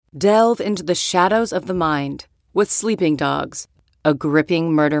Delve into the shadows of the mind with Sleeping Dogs, a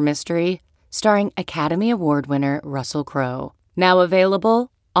gripping murder mystery starring Academy Award winner Russell Crowe. Now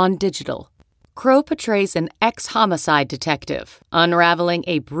available on digital. Crowe portrays an ex-homicide detective unraveling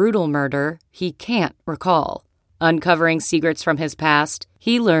a brutal murder he can't recall. Uncovering secrets from his past,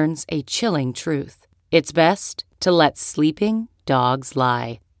 he learns a chilling truth. It's best to let sleeping dogs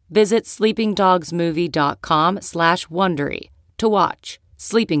lie. Visit sleepingdogsmovie.com/Wondery to watch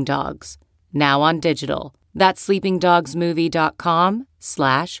Sleeping Dogs, now on digital. That's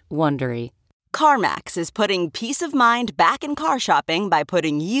sleepingdogsmovie.com/Wondery. CarMax is putting peace of mind back in car shopping by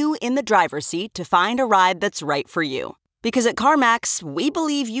putting you in the driver's seat to find a ride that's right for you. Because at CarMax, we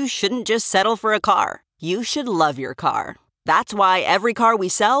believe you shouldn't just settle for a car. You should love your car. That's why every car we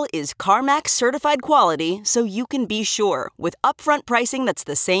sell is CarMax certified quality, so you can be sure with upfront pricing that's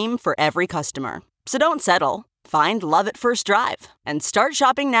the same for every customer. So don't settle. Find love at first drive and start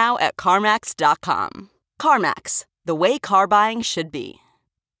shopping now at CarMax.com. CarMax, the way car buying should be.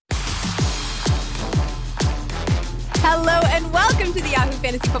 Hello and welcome to the Yahoo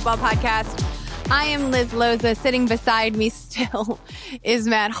Fantasy Football Podcast. I am Liz Loza. Sitting beside me still is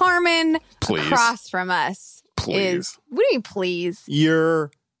Matt Harmon. Please. Across from us Please. what do you mean, please?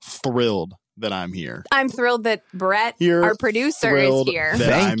 You're thrilled that I'm here. I'm thrilled that Brett, You're our producer, is thrilled here. that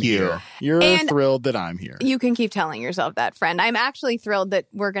Thank I'm you. here. You're And thrilled that I'm here. You can keep telling yourself that, friend. I'm actually thrilled that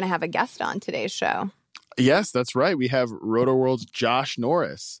we're going to have a guest on today's show. Yes, that's right. We have RotoWorld's Josh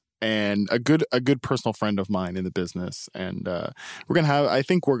Norris, and a good personal friend of mine in the business. And I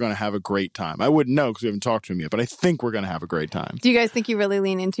think we're gonna have a great time. I wouldn't know because we haven't talked to him yet, but I think we're gonna have a great time. Do you guys think you really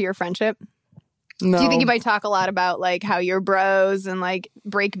lean into your friendship? No. Do you think you might talk a lot about like how you're bros and like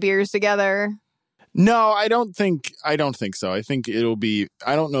break beers together? No, I don't think so. I think it'll be,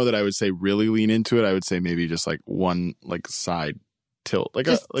 I don't know that I would say really lean into it. I would say maybe just like one like side tilt, like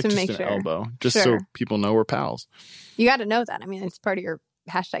Just just to make an sure. elbow, just Sure. so people know we're pals. You got to know that. I mean, it's part of your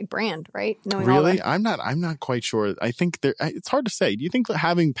hashtag brand, right? Knowing all Really? the- I'm not quite sure. I think it's hard to say. Do you think that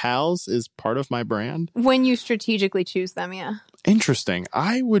having pals is part of my brand? When you strategically choose them, yeah. Interesting.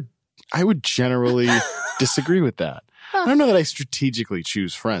 I would generally disagree with that. I don't know that I strategically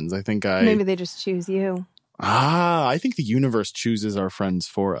choose friends. I think Maybe they just choose you. I think the universe chooses our friends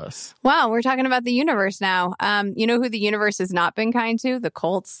for us. Wow, we're talking about the universe now. You know who the universe has not been kind to? The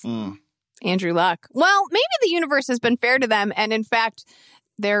Colts. Andrew Luck. Well, maybe the universe has been fair to them. And in fact,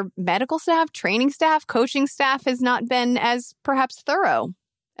 their medical staff, training staff, coaching staff has not been as perhaps thorough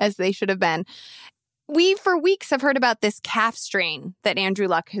as they should have been. We, for weeks, have heard about this calf strain that Andrew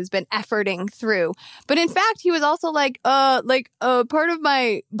Luck has been efforting through. But in fact, he was also like part of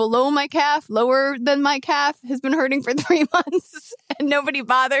my, below my calf, lower than my calf has been hurting for 3 months. And nobody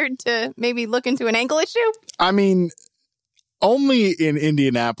bothered to maybe look into an ankle issue. I mean, only in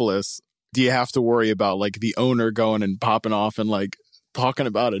Indianapolis do you have to worry about like the owner going and popping off and like talking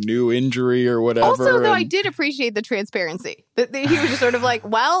about a new injury or whatever. Also, though, I did appreciate the transparency. That he was just sort of like,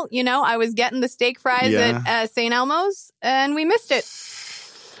 well, you know, I was getting the steak fries at St. Elmo's and we missed it.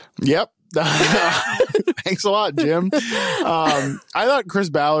 Yep. Thanks a lot, Jim. I thought Chris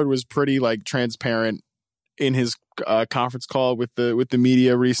Ballard was pretty like transparent in his conference call with the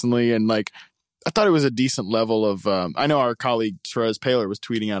media recently, and like I thought it was a decent level of. I know our colleague Therese Paylor was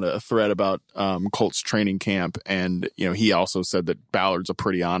tweeting out a thread about Colts training camp, and you know he also said that Ballard's a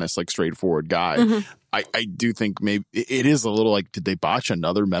pretty honest, like straightforward guy. Mm-hmm. I do think maybe it is a little like, did they botch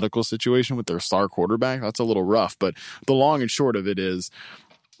another medical situation with their star quarterback? That's a little rough, but the long and short of it is,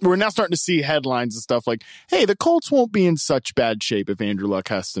 we're now starting to see headlines and stuff like, hey, the Colts won't be in such bad shape if Andrew Luck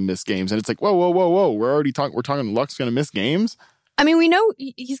has to miss games. And it's like, whoa. We're talking Luck's going to miss games. I mean, we know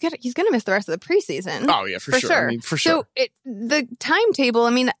he's going to miss the rest of the preseason. Oh, yeah, for sure. I mean, for sure. So the timetable,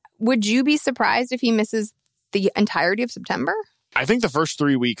 I mean, would you be surprised if he misses the entirety of September? I think the first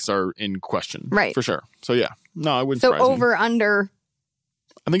 3 weeks are in question. Right. For sure. So, yeah. No, I wouldn't So surprise over, me. under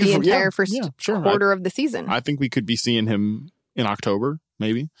I think the entire first sure. quarter of the season. I think we could be seeing him in October,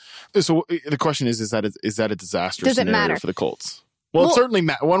 maybe. So the question is that a disaster Does it scenario matter for the Colts? Well, it certainly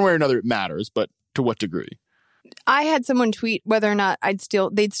one way or another it matters, but to what degree? I had someone tweet whether or not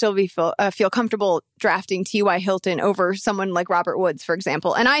they'd still feel comfortable drafting T.Y. Hilton over someone like Robert Woods, for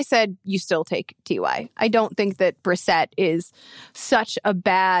example. And I said, you still take T.Y. I don't think that Brissett is such a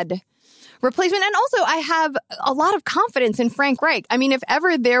bad replacement. And also, I have a lot of confidence in Frank Reich. I mean, if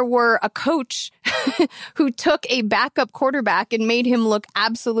ever there were a coach who took a backup quarterback and made him look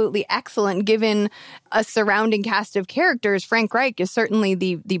absolutely excellent, given a surrounding cast of characters, Frank Reich is certainly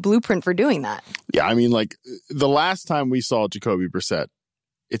the blueprint for doing that. Yeah, I mean, like, the last time we saw Jacoby Brissett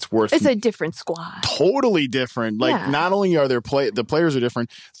It's a different squad. Totally different. Like, not only are the players are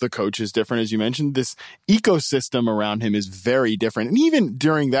different, the coach is different, as you mentioned. This ecosystem around him is very different. And even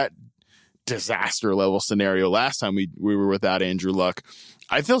during that disaster level scenario last time we were without Andrew Luck,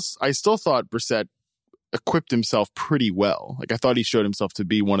 I still thought Brissett equipped himself pretty well. Like, I thought he showed himself to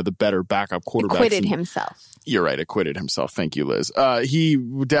be one of the better backup quarterbacks. Acquitted himself. You're right, acquitted himself. Thank you, Liz. He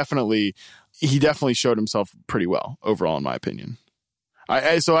definitely showed himself pretty well overall, in my opinion.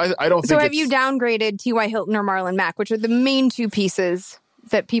 I don't think. So have you downgraded T.Y. Hilton or Marlon Mack, which are the main two pieces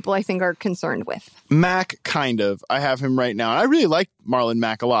that people I think are concerned with? Mack, kind of. I have him right now. I really like Marlon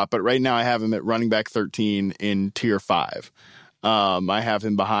Mack a lot, but right now I have him at running back 13 in tier 5. I have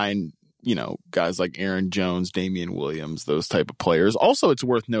him behind, guys like Aaron Jones, Damian Williams, those type of players. Also, it's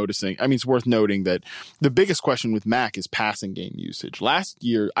worth noting that the biggest question with Mack is passing game usage. Last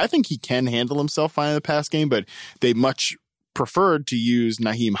year, I think he can handle himself fine in the pass game, but they much preferred to use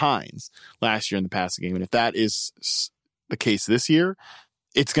Nyheim Hines last year in the passing game. And if that is the case this year,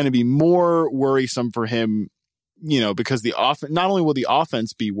 it's going to be more worrisome for him, because not only will the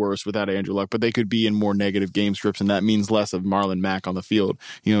offense be worse without Andrew Luck, but they could be in more negative game scripts, and that means less of Marlon Mack on the field,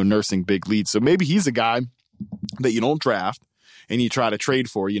 nursing big leads. So maybe he's a guy that you don't draft and you try to trade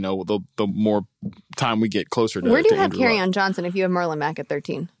for, the more time we get closer to Where do you have Andrew Luck. Kerryon Johnson if you have Marlon Mack at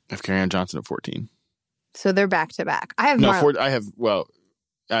 13? I have Kerryon Johnson at 14. So they're back to back. I have Mack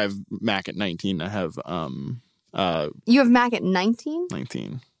at 19. I have you have Mack at 19?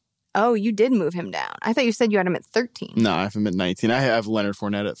 19. Oh, you did move him down. I thought you said you had him at 13. No, I have him at 19. I have Leonard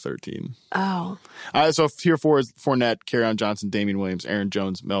Fournette at 13. Oh. So tier 4 is Fournette, Kerryon Johnson, Damian Williams, Aaron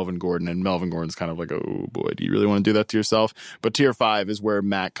Jones, Melvin Gordon. And Melvin Gordon's kind of like, oh boy, do you really want to do that to yourself? But tier 5 is where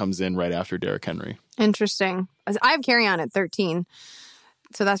Mack comes in right after Derrick Henry. Interesting. I have Kerryon at 13.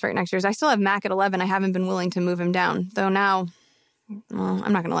 So that's right next year's. I still have Mack at 11. I haven't been willing to move him down. Though now,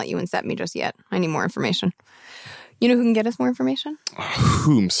 I'm not going to let you incept me just yet. I need more information. You know who can get us more information?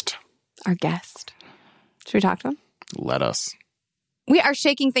 Whomst. Our guest. Should we talk to him? Let us. We are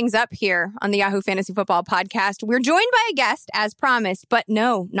shaking things up here on the Yahoo Fantasy Football Podcast. We're joined by a guest, as promised, but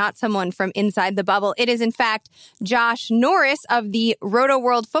no, not someone from inside the bubble. It is, in fact, Josh Norris of the Roto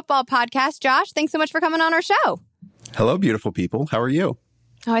World Football Podcast. Josh, thanks so much for coming on our show. Hello, beautiful people. How are you?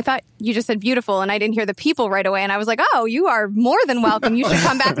 Oh, I thought you just said beautiful, and I didn't hear the people right away. And I was like, oh, you are more than welcome. You should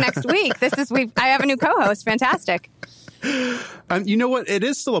come back next week. I have a new co-host. Fantastic. You know what? It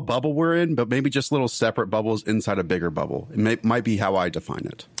is still a bubble we're in, but maybe just little separate bubbles inside a bigger bubble. It might be how I define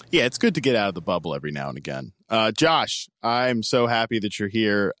it. Yeah, it's good to get out of the bubble every now and again. Josh, I'm so happy that you're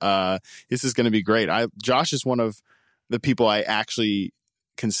here. This is going to be great. Josh is one of the people I actually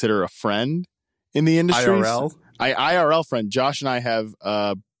consider a friend in the industry. IRL? IRL friend. Josh and I have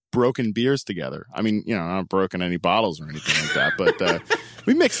broken beers together. I mean, not broken any bottles or anything like that, but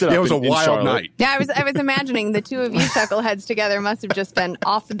we mixed it up. It was a wild night. Yeah, I was imagining the two of you chuckleheads together must have just been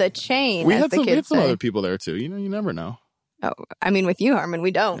off the chain. We had some other people there too. You never know. Oh, I mean, with you, Harmon,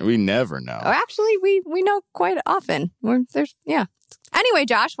 we don't. We never know. Oh, actually, we know quite often. Anyway,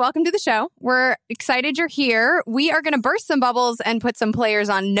 Josh, welcome to the show. We're excited you're here. We are going to burst some bubbles and put some players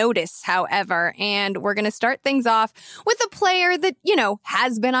on notice, however. And we're going to start things off with a player that,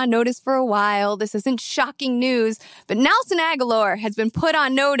 has been on notice for a while. This isn't shocking news, but Nelson Agholor has been put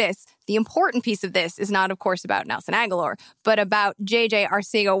on notice. The important piece of this is not, of course, about Nelson Agholor, but about J.J.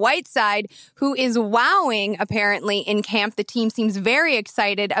 Arcega-Whiteside, who is wowing, apparently, in camp. The team seems very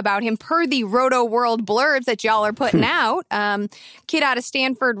excited about him, per the Roto World blurbs that y'all are putting out. Kid out of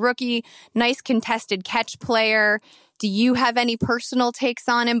Stanford, rookie, nice contested catch player. Do you have any personal takes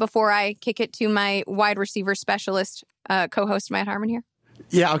on him before I kick it to my wide receiver specialist co-host, Matt Harmon here?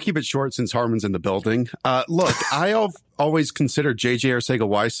 Yeah, I'll keep it short since Harmon's in the building. Look, I've always considered J.J.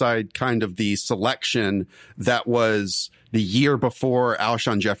 Arcega-Whiteside kind of the selection that was the year before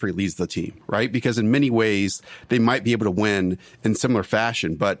Alshon Jeffrey leads the team, right? Because in many ways, they might be able to win in similar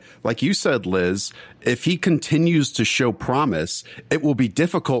fashion. But like you said, Liz, if he continues to show promise, it will be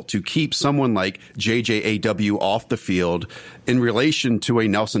difficult to keep someone like JJAW off the field in relation to a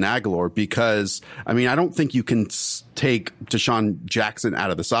Nelson Agholor, because, I mean, I don't think you can take Deshaun Jackson out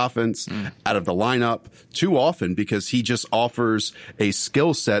of this offense, out of the lineup too often, because he just offers a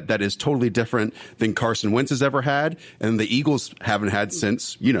skill set that is totally different than Carson Wentz has ever had, and the Eagles haven't had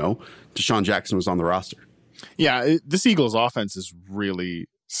since, Deshaun Jackson was on the roster. Yeah, this Eagles offense is really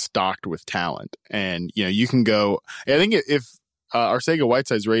stocked with talent. And, you can go, I think if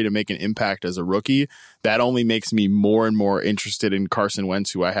Arcega-Whiteside's ready to make an impact as a rookie, that only makes me more and more interested in Carson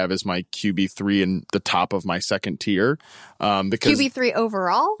Wentz, who I have as my QB3 in the top of my second tier. Because QB3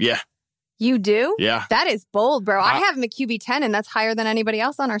 overall? Yeah. You do? Yeah. That is bold, bro. I have him at QB10, and that's higher than anybody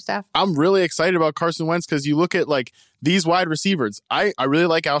else on our staff. I'm really excited about Carson Wentz because you look at like these wide receivers. I really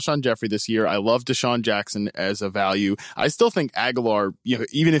like Alshon Jeffrey this year. I love Deshaun Jackson as a value. I still think Aguilar,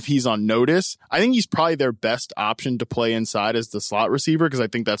 even if he's on notice, I think he's probably their best option to play inside as the slot receiver because I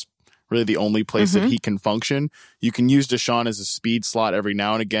think that's really the only place that he can function. You can use Deshaun as a speed slot every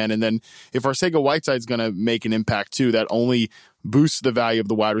now and again. And then if Arcega-Whiteside's going to make an impact too, that only boosts the value of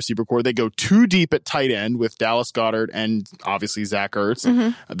the wide receiver core. They go too deep at tight end with Dallas Goedert and obviously Zach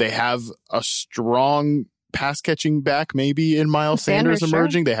Ertz. They have a strong pass catching back maybe in Miles Sanders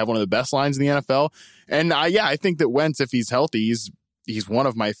emerging. Sure. They have one of the best lines in the NFL. And I think that Wentz, if he's healthy, he's one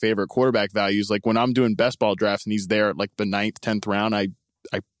of my favorite quarterback values. Like when I'm doing best ball drafts and he's there at like the 9th, 10th round, I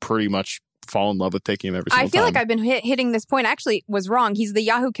pretty much fall in love with taking him every single time. I feel like I've been hitting this point. Actually, was wrong. He's the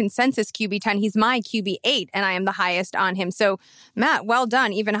Yahoo Consensus QB10. He's my QB8, and I am the highest on him. So, Matt, well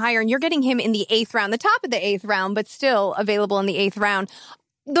done. Even higher. And you're getting him in the 8th round, the top of the 8th round, but still available in the 8th round.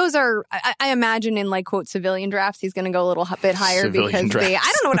 Those are, I imagine in like, quote, civilian drafts, he's going to go a little bit higher because I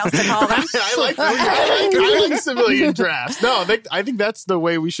don't know what else to call them. I like civilian drafts. No, I think that's the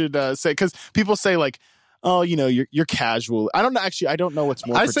way we should say, because people say like, oh, you're casual. I don't know what's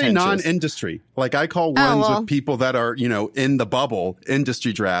more pretentious. I say non-industry. Like I call ones with people that are, in the bubble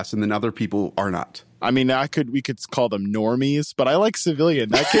industry drafts, and then other people are not. I mean, we could call them normies, but I like civilian.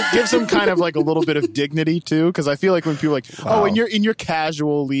 That gives them kind of like a little bit of dignity too, because I feel like when people are like, when you're in your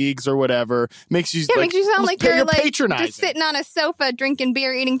casual leagues or whatever, makes you sound like you're like patronizing. Just sitting on a sofa drinking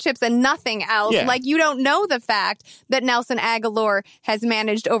beer, eating chips, and nothing else. Yeah. Like you don't know the fact that Nelson Aguilar has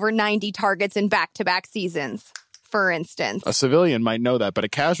managed over 90 targets in back-to-back seasons. For instance, a civilian might know that, but a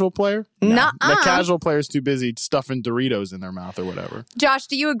casual player, the casual player is too busy stuffing Doritos in their mouth or whatever. Josh,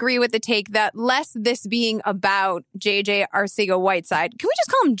 do you agree with the take that less this being about JJ Arcega-Whiteside? Can we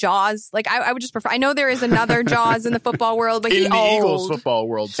just call him Jaws? Like I would just prefer. I know there is another Jaws in the football world, but in the Eagles football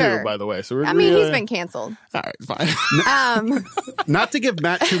world too. By the way, so he's been canceled. All right, fine. Not to give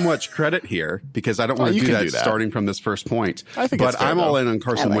Matt too much credit here, because I don't want to do that starting from this first point. But I'm all in on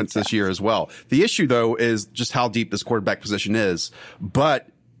Carson Wentz this year as well. The issue though is just how deep this quarterback position is. But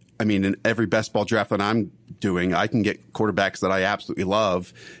I mean, in every best ball draft that I'm doing, I can get quarterbacks that I absolutely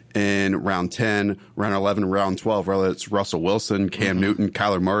love in round 10, round 11, round 12, whether it's Russell Wilson, Cam Newton,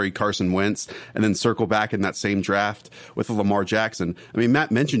 Kyler Murray, Carson Wentz, and then circle back in that same draft with Lamar Jackson. I mean,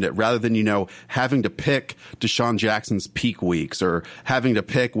 Matt mentioned it, rather than, having to pick Deshaun Jackson's peak weeks, or having to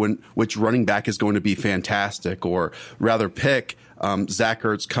pick which running back is going to be fantastic, or rather pick Zach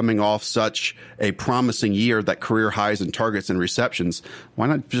Ertz coming off such a promising year, that career highs in targets and receptions. Why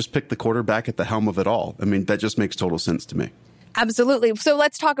not just pick the quarterback at the helm of it all? I mean, that just makes total sense to me. Absolutely. So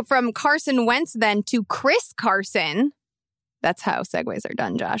let's talk from Carson Wentz then to Chris Carson. That's how segues are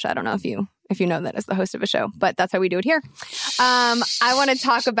done, Josh. I don't know if you know that as the host of a show, but that's how we do it here. I want to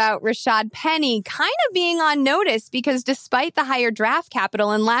talk about Rashad Penny kind of being on notice, because despite the higher draft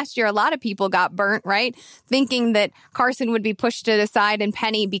capital, and last year a lot of people got burnt, right? Thinking that Carson would be pushed to the side and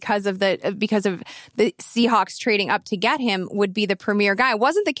Penny, because of the Seahawks trading up to get him, would be the premier guy. It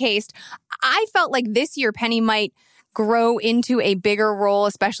wasn't the case. I felt like this year Penny might grow into a bigger role,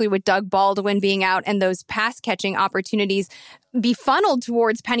 especially with Doug Baldwin being out and those pass catching opportunities be funneled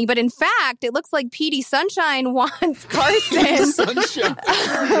towards Penny. But in fact, it looks like Petey Sunshine wants Carson.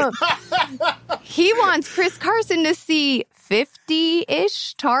 He wants Chris Carson to see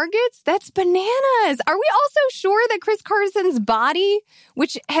 50-ish targets. That's bananas. Are we also sure that Chris Carson's body,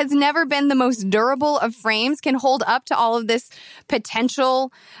 which has never been the most durable of frames, can hold up to all of this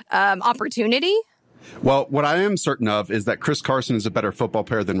potential opportunity? Well, what I am certain of is that Chris Carson is a better football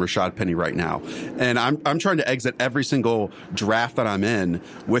player than Rashad Penny right now. And I'm trying to exit every single draft that I'm in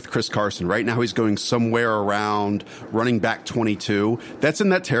with Chris Carson. Right now, he's going somewhere around running back 22. That's in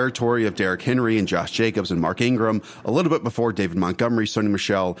that territory of Derrick Henry and Josh Jacobs and Mark Ingram, a little bit before David Montgomery, Sony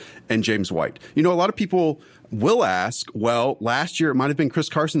Michel, and James White. A lot of people will ask, well, last year it might have been Chris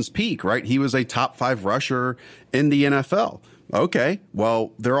Carson's peak, right? He was a top 5 rusher in the NFL. Okay,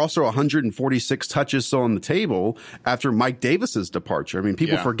 well, there are also 146 touches still on the table after Mike Davis's departure. I mean,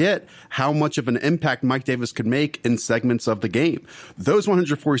 people forget how much of an impact Mike Davis could make in segments of the game. Those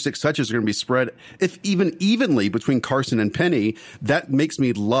 146 touches are going to be spread, if even evenly, between Carson and Penny. That makes me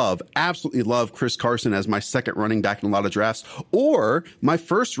absolutely love Chris Carson as my second running back in a lot of drafts, or my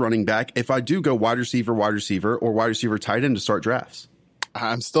first running back if I do go wide receiver, or wide receiver tight end to start drafts.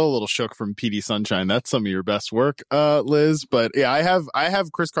 I'm still a little shook from PD Sunshine. That's some of your best work, Liz. But yeah, I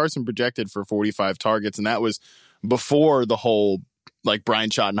have Chris Carson projected for 45 targets, and that was before the whole like Brian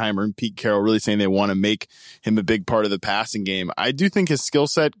Schottenheimer and Pete Carroll really saying they want to make him a big part of the passing game. I do think his skill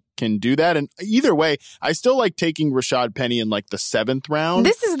set can do that. And either way, I still like taking Rashad Penny in like the 7th round.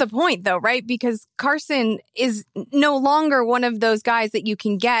 This is the point, though, right? Because Carson is no longer one of those guys that you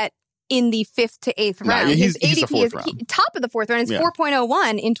can get in the 5th to 8th round. Yeah, he's His a ADP 4th is round. top of the 4th round. It's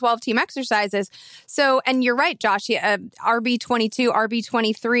 4.01 in 12-team exercises. So, and you're right, Josh, RB22,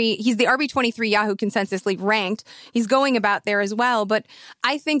 RB23. He's the RB23 Yahoo Consensus League ranked. He's going about there as well. But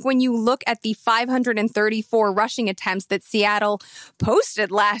I think when you look at the 534 rushing attempts that Seattle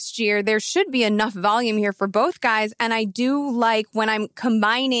posted last year, there should be enough volume here for both guys. And I do like when I'm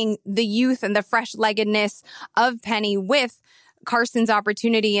combining the youth and the fresh-leggedness of Penny with Carson's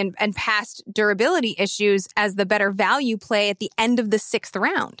opportunity and past durability issues as the better value play at the end of the 6th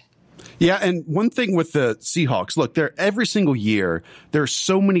round. Yeah, and one thing with the Seahawks, look, every single year, there are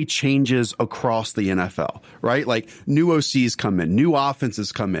so many changes across the NFL, right? Like new OCs come in, new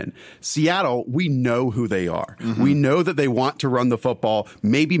offenses come in. Seattle, we know who they are. Mm-hmm. We know that they want to run the football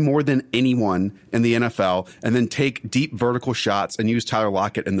maybe more than anyone in the NFL and then take deep vertical shots and use Tyler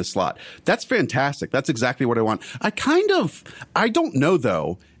Lockett in the slot. That's fantastic. That's exactly what I want. I don't know,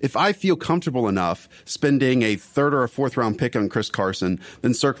 though, if I feel comfortable enough spending a 3rd or a 4th round pick on Chris Carson,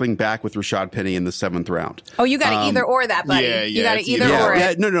 then circling back with Rashad Penny in the 7th round. Oh, you got to either or that, buddy. You got to either or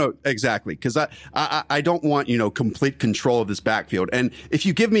it. Yeah, no, exactly. Because I don't want, complete control of this backfield. And if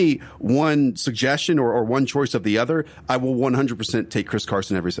you give me one suggestion or one choice of the other, I will 100% take Chris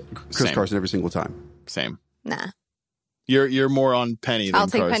Carson every single time. Same. Nah. You're more on Penny than I'll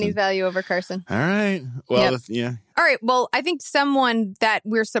take Carson. Penny's value over Carson. All right. Well, yeah. All right. Well, I think someone that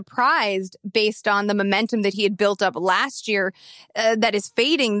we're surprised based on the momentum that he had built up last year that is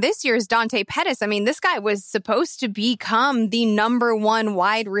fading this year is Dante Pettis. I mean, this guy was supposed to become the number 1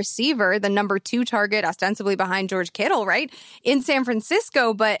 wide receiver, the number 2 target, ostensibly behind George Kittle, right, in San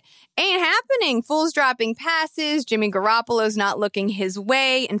Francisco, but ain't happening. Fools dropping passes. Jimmy Garoppolo's not looking his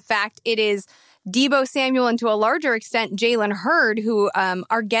way. In fact, it is Deebo Samuel and to a larger extent, Jalen Hurd, who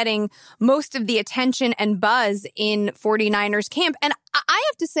are getting most of the attention and buzz in 49ers camp. And I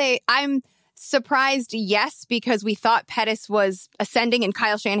have to say, I'm surprised, yes, because we thought Pettis was ascending and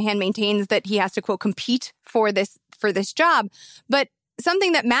Kyle Shanahan maintains that he has to, quote, compete for this job. But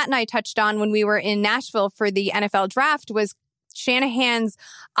something that Matt and I touched on when we were in Nashville for the NFL draft was Shanahan's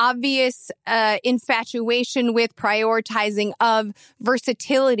obvious infatuation with prioritizing of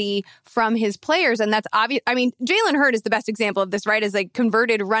versatility from his players. And that's obvious. I mean, Jalen Hurd is the best example of this, right? As a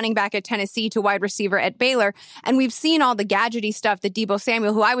converted running back at Tennessee to wide receiver at Baylor. And we've seen all the gadgety stuff that Deebo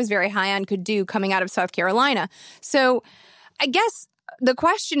Samuel, who I was very high on, could do coming out of South Carolina. So I guess the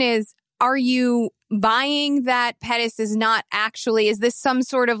question is, are you buying that Pettis is not actually, is this some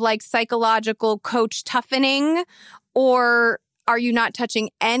sort of like psychological coach toughening? Or are you not touching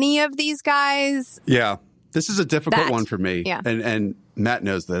any of these guys? Yeah, this is a difficult one for me. Yeah. And Matt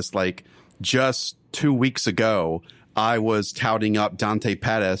knows this. Like just 2 weeks ago, I was touting up Dante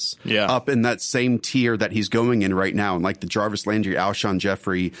Pettis up in that same tier that he's going in right now, in like the Jarvis Landry, Alshon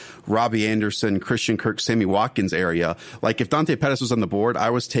Jeffrey, Robbie Anderson, Christian Kirk, Sammy Watkins area. Like if Dante Pettis was on the board,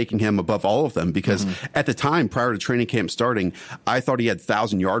 I was taking him above all of them because at the time, prior to training camp starting, I thought he had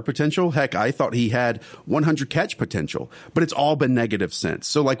 1,000-yard potential. Heck, I thought he had 100-catch potential, but it's all been negative since.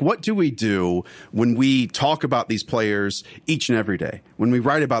 So like, what do we do when we talk about these players each and every day, when we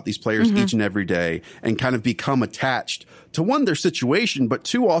write about these players each and every day and kind of become attached to one, their situation, but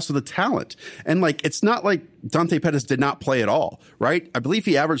two, also the talent. And like, it's not like Dante Pettis did not play at all, right? I believe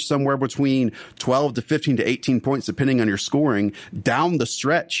he averaged somewhere between 12 to 15 to 18 points, depending on your scoring, down the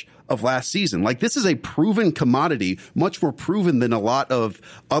stretch of last season. Like, this is a proven commodity, much more proven than a lot of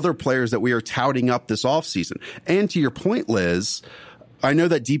other players that we are touting up this offseason. And to your point, Liz, I know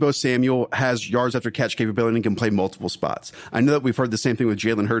that Deebo Samuel has yards after catch capability and can play multiple spots. I know that we've heard the same thing with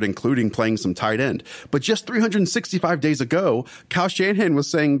Jalen Hurd, including playing some tight end. But just 365 days ago, Kyle Shanahan was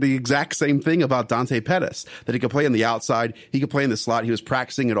saying the exact same thing about Dante Pettis, that he could play on the outside, he could play in the slot, he was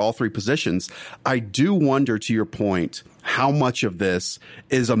practicing at all three positions. I do wonder, to your point, how much of this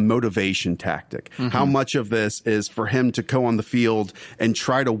is a motivation tactic? How much of this is for him to go on the field and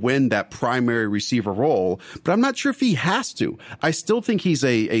try to win that primary receiver role? But I'm not sure if he has to. I still think he's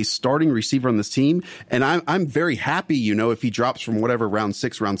a starting receiver on this team. And I'm very happy, you know, if he drops from whatever round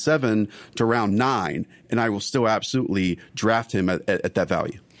 6, round 7 to round 9, and I will still absolutely draft him at that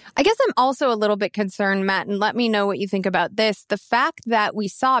value. I guess I'm also a little bit concerned, Matt, and let me know what you think about this. The fact that we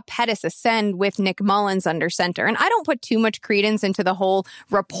saw Pettis ascend with Nick Mullins under center, and I don't put too much credence into the whole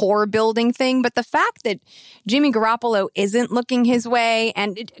rapport building thing, but the fact that Jimmy Garoppolo isn't looking his way,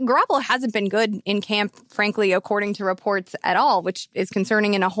 and Garoppolo hasn't been good in camp, frankly, according to reports at all, which is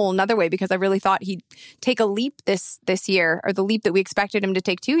concerning in a whole nother way, because I really thought he'd take a leap this year, or the leap that we expected him to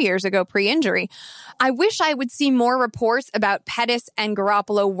take 2 years ago pre-injury. I wish I would see more reports about Pettis and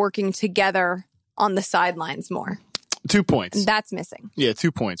Garoppolo working together on the sidelines more. 2 points. That's missing. Yeah,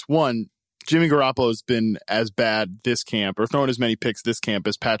 2 points. One, Jimmy Garoppolo's been as bad this camp, or thrown as many picks this camp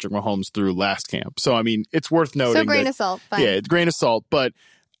as Patrick Mahomes threw last camp. So, I mean, it's worth noting. So grain of salt. Fine. Yeah, it's grain of salt. But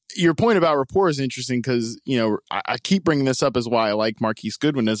your point about rapport is interesting because, you know, I keep bringing this up as why I like Marquise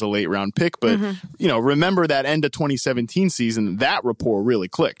Goodwin as a late round pick. But, you know, remember that end of 2017 season, that rapport really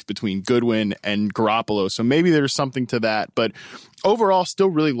clicked between Goodwin and Garoppolo. So maybe there's something to that. But overall, still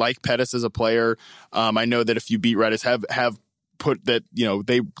really like Pettis as a player. I know that a few beat writers have put that, you know,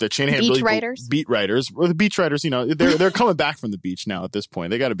 the Shanahan beat writers, or the beach writers, you know, they're coming back from the beach now at this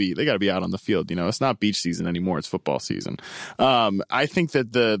point. They got to be out on the field. You know, it's not beach season anymore. It's football season. I think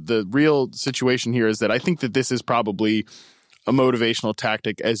that the real situation here is that I think that this is probably a motivational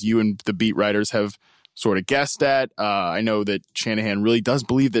tactic, as you and the beat writers have sort of guessed at. I know that Shanahan really does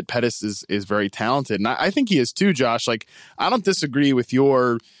believe that Pettis is very talented. And I think he is too, Josh. Like, I don't disagree with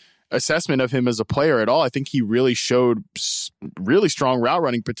your assessment of him as a player at all. I think he really showed really strong route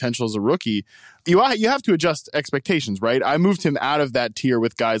running potential as a rookie. You have to adjust expectations, right? I moved him out of that tier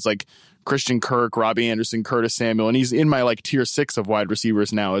with guys like Christian Kirk, Robbie Anderson, Curtis Samuel, and he's in my like tier 6 of wide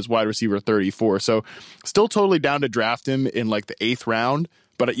receivers now as wide receiver 34. So still totally down to draft him in like the 8th round.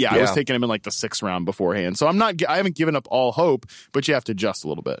 But yeah, I was taking him in like the 6th round beforehand. So I haven't given up all hope, but you have to adjust a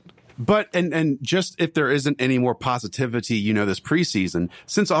little bit. But, and just if there isn't any more positivity, you know, this preseason,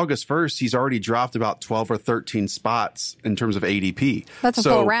 since August 1st, he's already dropped about 12 or 13 spots in terms of ADP. That's a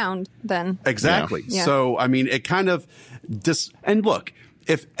full round then. Exactly. Yeah. So, I mean, it kind of and look,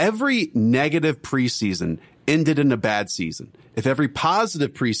 if every negative preseason ended in a bad season, if every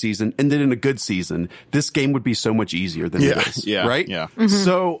positive preseason ended in a good season, this game would be so much easier than it is. Yeah. Right? Yeah. Mm-hmm.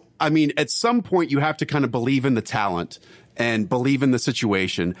 So, I mean, at some point you have to kind of believe in the talent and believe in the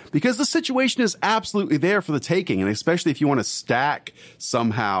situation, because the situation is absolutely there for the taking. And especially if you want to stack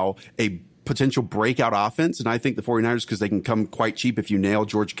somehow a potential breakout offense. And I think the 49ers, because they can come quite cheap if you nail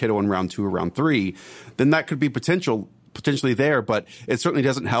George Kittle in round 2 or round 3, then that could be potentially there. But it certainly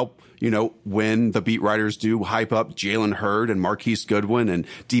doesn't help, you know, when the beat writers do hype up Jalen Hurd and Marquise Goodwin and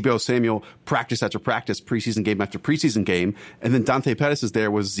Deebo Samuel practice after practice, preseason game after preseason game. And then Dante Pettis is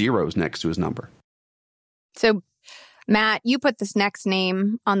there with zeros next to his number. So, Matt, you put this next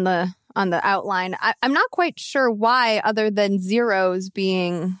name on the outline. I'm not quite sure why, other than zeros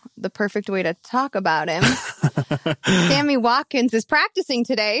being the perfect way to talk about him. Sammy Watkins is practicing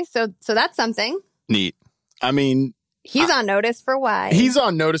today, so that's something. Neat. I mean, he's on notice for why. He's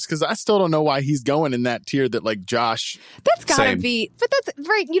on notice because I still don't know why he's going in that tier that like Josh. That's gotta be, but that's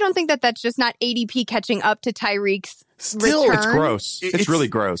right. You don't think that's just not ADP catching up to Tyreek's still return? It's gross. It's really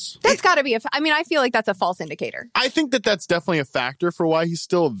gross. That's gotta be I mean, I feel like that's a false indicator. I think that that's definitely a factor for why he's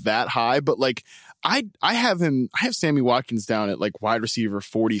still that high, but like I have Sammy Watkins down at like wide receiver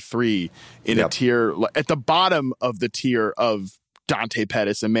 43 in a tier at the bottom of the tier of Dante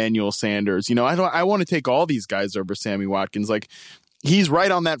Pettis, Emmanuel Sanders. You know, I want to take all these guys over Sammy Watkins. Like, he's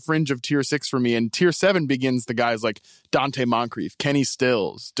right on that fringe of tier 6 for me. And tier 7 begins the guys like Dante Moncrief, Kenny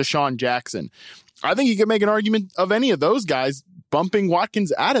Stills, Deshaun Jackson. I think you could make an argument of any of those guys bumping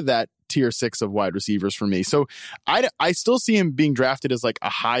Watkins out of that tier 6 of wide receivers for me. So I still see him being drafted as like a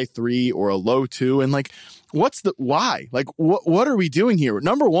high 3 or a low 2. And like, why? Like, what are we doing here?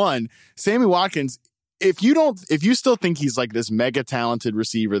 Number one, Sammy Watkins, if you still think he's like this mega talented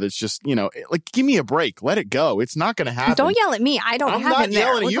receiver that's just, you know, like, give me a break. Let it go. It's not going to happen. Don't yell at me. I'm not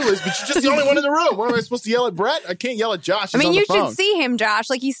yelling at you, Liz, but you're just the only one in the room. What am I supposed to yell at Brett? I can't yell at Josh. He's you should see him, Josh.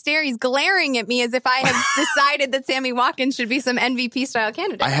 Like, he's glaring at me as if I have decided that Sammy Watkins should be some MVP style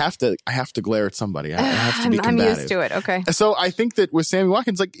candidate. I have to glare at somebody. I have to be combative. I'm used to it. Okay. So I think that with Sammy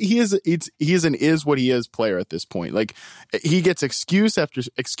Watkins, like, he is what he is player at this point. Like, he gets excuse after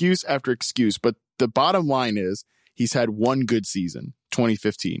excuse after excuse, but the bottom line is he's had one good season,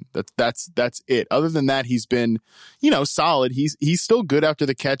 2015. That's it. Other than that, he's been, you know, solid. He's still good after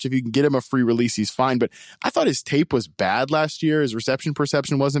the catch. If you can get him a free release, he's fine. But I thought his tape was bad last year. His reception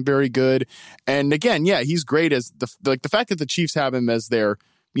perception wasn't very good. And again, yeah, he's great as the fact that the Chiefs have him as their,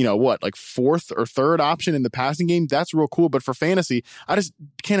 you know, like 4th or 3rd option in the passing game, that's real cool. But for fantasy, I just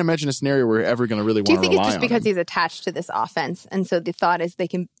can't imagine a scenario where you're ever going to really want to rely on him. Do you think it's just because he's attached to this offense? And so the thought is they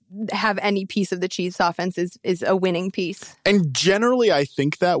can have any piece of the Chiefs offense is a winning piece. And generally, I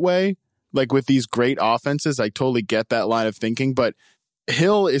think that way. Like with these great offenses, I totally get that line of thinking, but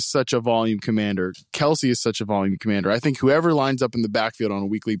Hill is such a volume commander. Kelsey is such a volume commander. I think whoever lines up in the backfield on a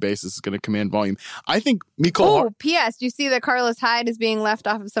weekly basis is going to command volume. I think Mecole. P.S. Do you see that Carlos Hyde is being left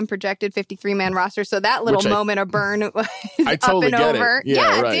off of some projected 53-man roster? So that little moment of burn is I totally up and get over. It.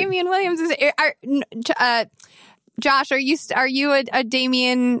 Yeah, right. Damian Williams is. Josh, are you a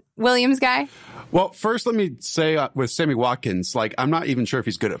Damian Williams guy? Well, first, let me say with Sammy Watkins, like, I'm not even sure if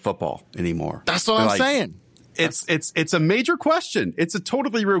he's good at football anymore. That's what I'm saying. It's a major question. It's a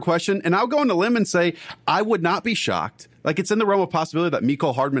totally real question. And I'll go on a limb and say I would not be shocked. Like, it's in the realm of possibility that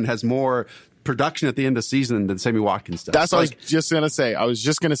Mecole Hardman has more production at the end of the season than Sammy Watkins does. That's what I was just going to say. I was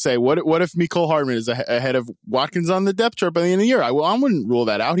just going to say, what if Mecole Hardman is ahead of Watkins on the depth chart by the end of the year? I wouldn't rule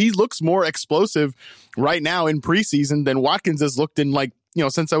that out. He looks more explosive right now in preseason than Watkins has looked in, like,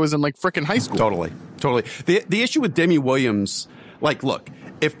 since I was in like freaking high school. Totally. The issue with Damian Williams, like, look,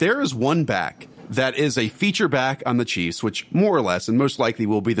 if there is one back that is a feature back on the Chiefs, which more or less and most likely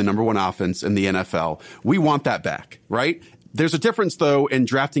will be the number one offense in the NFL, we want that back, right? There's a difference, though, in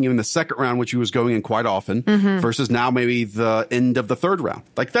drafting him in the second round, which he was going in quite often, versus now maybe the end of the third round.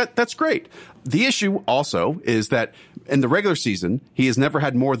 Like, that's great. The issue also is that in the regular season, he has never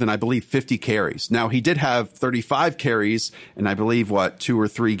had more than, I believe, 50 carries. Now, he did have 35 carries in, I believe, 2 or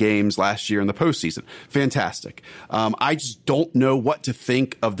 3 games last year in the postseason. Fantastic. I just don't know what to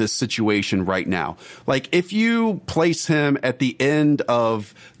think of this situation right now. Like, if you place him at the end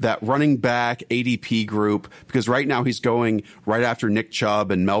of that running back ADP group, because right now he's going right after Nick Chubb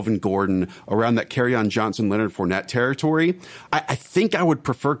and Melvin Gordon around that Kerryon Johnson, Leonard Fournette territory, I think I would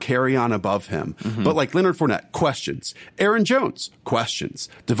prefer Kerryon above him. But like Leonard Fournette, questions. Aaron Jones, questions.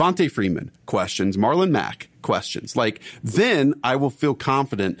 Devontae Freeman, questions. Marlon Mack, questions. Like, then I will feel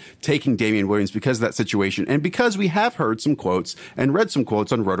confident taking Damian Williams because of that situation. And because we have heard some quotes and read some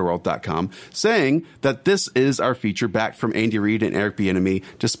quotes on rotoworld.com saying that this is our feature back from Andy Reid and Eric Bieniemy,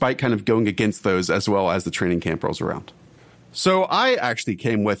 despite kind of going against those as well as the training camp rolls around. So I actually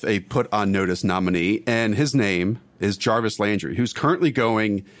came with a put on notice nominee, and his name is Jarvis Landry, who's currently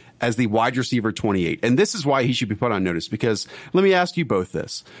going as the wide receiver 28. And this is why he should be put on notice, because let me ask you both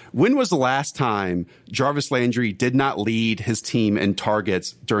this. When was the last time Jarvis Landry did not lead his team in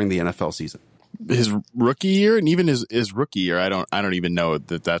targets during the NFL season? His rookie year, and even his rookie year, I don't even know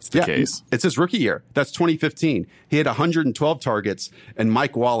that that's the case. It's his rookie year. That's 2015. He had 112 targets, and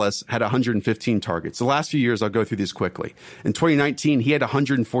Mike Wallace had 115 targets. The last few years, I'll go through these quickly. In 2019, he had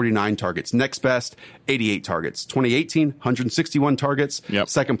 149 targets. Next best, 88 targets. 2018, 161 targets. Yep.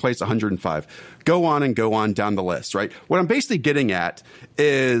 Second place, 105. Go on down the list, right? What I'm basically getting at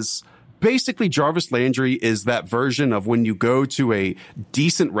is, basically, Jarvis Landry is that version of when you go to a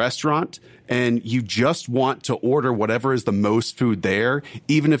decent restaurant and you just want to order whatever is the most food there,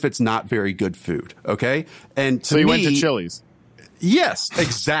 even if it's not very good food. Okay. And so you went to Chili's. Yes,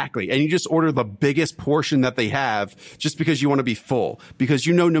 exactly. And you just order the biggest portion that they have just because you want to be full, because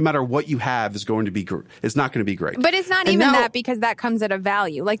no matter what you have is going to be it's not going to be great. But it's not that, because that comes at a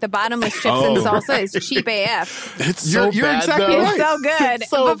value. Like the bottomless chips and salsa is cheap AF. It's so you're bad, exactly though. right. It's so good. It's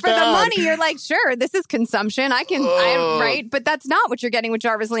so but for bad. the money, you're like, sure, this is consumption. Right? But that's not what you're getting with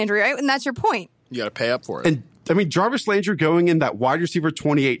Jarvis Landry, right? And that's your point. You got to pay up for it. And I mean, Jarvis Landry going in that wide receiver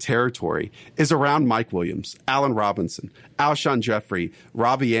 28 territory is around Mike Williams, Allen Robinson, Alshon Jeffrey,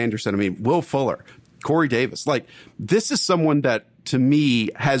 Robbie Anderson. I mean, Will Fuller, Corey Davis. Like, this is someone that, to me,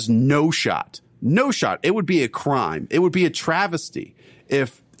 has no shot. No shot. It would be a crime. It would be a travesty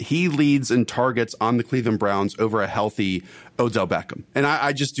if he leads in targets on the Cleveland Browns over a healthy Odell Beckham. And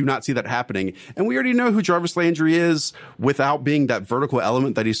I just do not see that happening. And we already know who Jarvis Landry is without being that vertical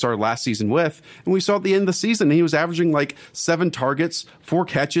element that he started last season with. And we saw at the end of the season, he was averaging like 7 targets, 4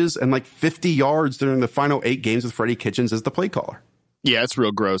 catches, and like 50 yards during the final 8 games with Freddie Kitchens as the play caller. Yeah, it's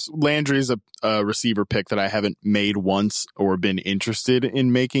real gross. Landry's a receiver pick that I haven't made once or been interested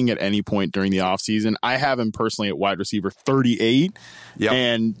in making at any point during the offseason. I have him personally at wide receiver 38. Yep.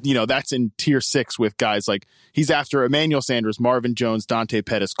 And, that's in tier 6 with guys like he's after Emmanuel Sanders, Marvin Jones, Dante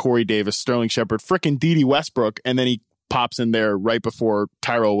Pettis, Corey Davis, Sterling Shepard, frickin' Dede Westbrook. And then he pops in there right before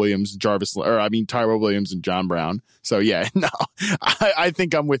Tyrell Williams, Tyrell Williams and John Brown. So, yeah, no, I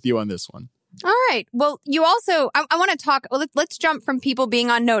think I'm with you on this one. All right. Well, you also, I want to talk, let's jump from people being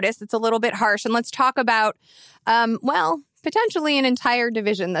on notice. It's a little bit harsh. And let's talk about, potentially an entire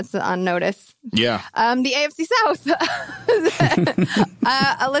division that's on notice. Yeah. The AFC South.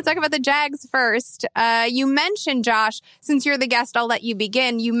 Let's talk about the Jags first. You mentioned, Josh, since you're the guest, I'll let you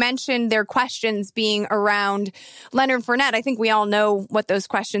begin. You mentioned their questions being around Leonard Fournette. I think we all know what those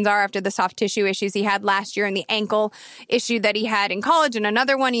questions are after the soft tissue issues he had last year and the ankle issue that he had in college and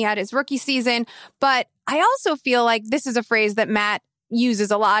another one he had his rookie season. But I also feel like this is a phrase that Matt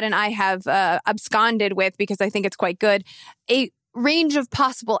uses a lot and I have absconded with because I think it's quite good. A range of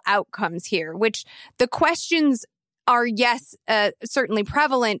possible outcomes here, which the questions are, yes, certainly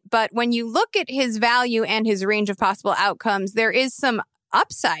prevalent. But when you look at his value and his range of possible outcomes, there is some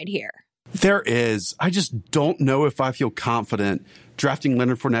upside here. There is. I just don't know if I feel confident drafting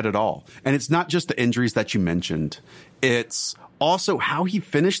Leonard Fournette at all. And it's not just the injuries that you mentioned. It's also how he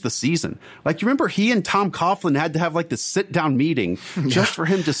finished the season. Like, you remember he and Tom Coughlin had to have like this sit-down meeting just for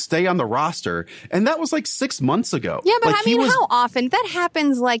him to stay on the roster. And that was like 6 months ago. Yeah, but like, I mean, how often? That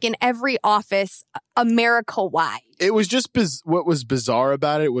happens like in every office, America-wide. It was just what was bizarre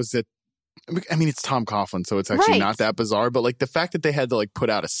about it was that, I mean, it's Tom Coughlin, so it's actually not that bizarre. But like the fact that they had to like put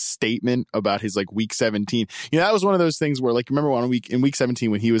out a statement about his like week 17, that was one of those things where like, remember in week 17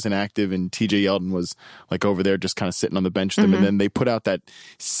 when he was inactive and TJ Yeldon was like over there just kind of sitting on the bench with him, and then they put out that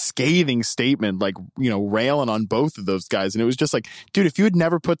scathing statement, like, railing on both of those guys. And it was just like, dude, if you had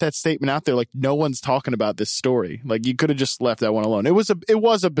never put that statement out there, like no one's talking about this story. Like you could have just left that one alone. It was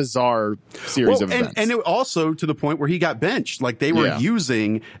a bizarre series of events. And it also to the point where he got benched. Like they were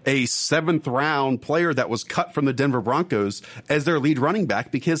using a 7th round player that was cut from the Denver Broncos as their lead running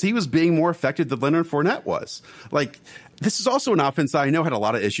back because he was being more effective than Leonard Fournette was. Like, this is also an offense that I know had a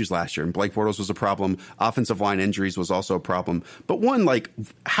lot of issues last year, and Blake Bortles was a problem. Offensive line injuries was also a problem. But one, like,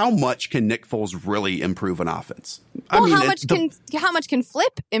 how much can Nick Foles really improve an offense? Well, how much can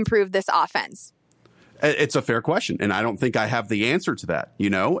Flip improve this offense? It's a fair question, and I don't think I have the answer to that,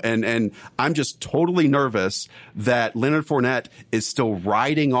 and I'm just totally nervous that Leonard Fournette is still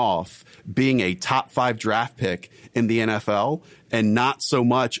riding off being a top 5 draft pick in the NFL and not so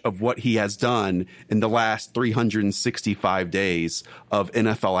much of what he has done in the last 365 days of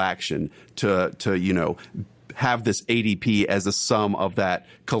NFL action to have this ADP as a sum of that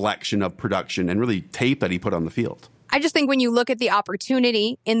collection of production and really tape that he put on the field. I just think when you look at the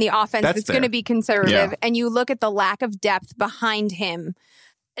opportunity in the offense, it's going to be conservative, and you look at the lack of depth behind him.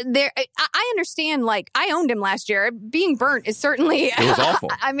 I understand. Like, I owned him last year. Being burnt is certainly. It was awful.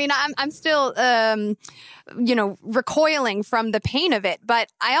 I mean, I'm still, recoiling from the pain of it.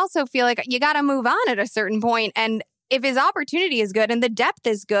 But I also feel like you got to move on at a certain point. And if his opportunity is good and the depth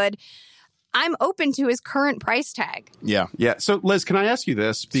is good, I'm open to his current price tag. Yeah. So, Liz, can I ask you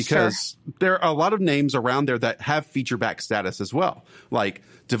this? Because there are a lot of names around there that have feature back status as well. Like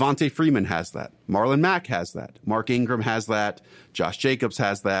Devontae Freeman has that. Marlon Mack has that. Mark Ingram has that. Josh Jacobs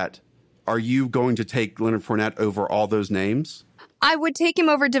has that. Are you going to take Leonard Fournette over all those names? I would take him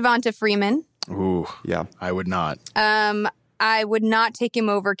over Devonta Freeman. Ooh, yeah. I would not. I would not take him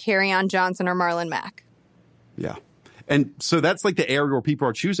over Kerryon Johnson or Marlon Mack. Yeah. And so that's like the area where people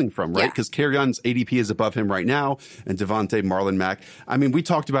are choosing from, right? Because Kerryon's ADP is above him right now, and Devontae, Marlon Mack. I mean, we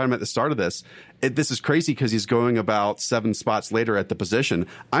talked about him at the start of this. This is crazy because he's going about 7 spots later at the position.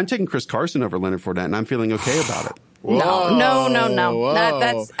 I'm taking Chris Carson over Leonard Fournette, and I'm feeling okay about it. Whoa, no.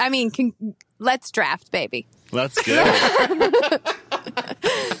 That's. I mean, let's draft, baby. Let's go.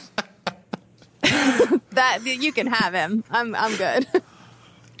 That you can have him. I'm good.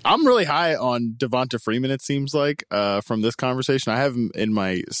 I'm really high on Devonta Freeman, it seems like, from this conversation. I have him in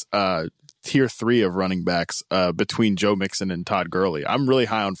my tier 3 of running backs between Joe Mixon and Todd Gurley. I'm really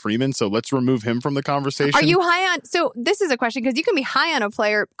high on Freeman, so let's remove him from the conversation. Are you high on... So this is a question, because you can be high on a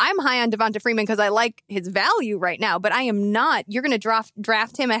player. I'm high on Devonta Freeman because I like his value right now, but I am not. You're going to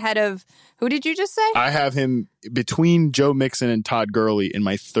draft him ahead of... Who did you just say? I have him between Joe Mixon and Todd Gurley in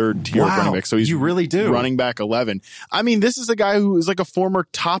my 3rd tier of running back. So he's really running back 11. I mean, this is a guy who is like a former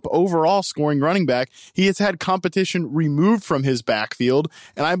top overall scoring running back. He has had competition removed from his backfield,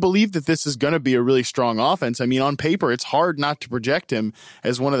 and I believe that this is going to be a really strong offense. I mean, on paper, it's hard not to project him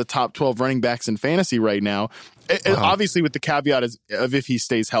as one of the top 12 running backs in fantasy right now. Obviously with the caveat of if he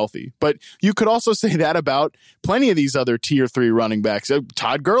stays healthy. But you could also say that about plenty of these other tier 3 running backs.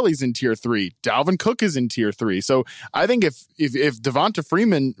 Todd Gurley's in tier 3. Dalvin Cook is in tier 3. So I think if Devonta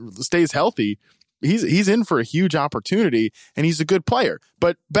Freeman stays healthy, he's in for a huge opportunity, and he's a good player.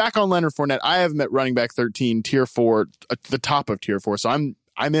 But back on Leonard Fournette, I have him at running back 13, tier 4, the top of tier 4. So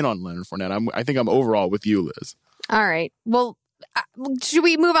I'm in on Leonard Fournette. I think I'm overall with you, Liz. All right. Well, should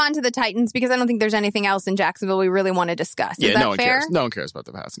we move on to the Titans? Because I don't think there's anything else in Jacksonville we really want to discuss. Is that no one fair? cares. No one cares about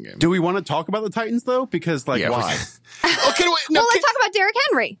the passing game. Do we want to talk about the Titans, though? Because, why? Okay, Let's talk about Derrick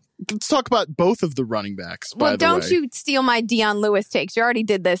Henry. Let's talk about both of the running backs, by the way. Don't you steal my Deion Lewis takes. You already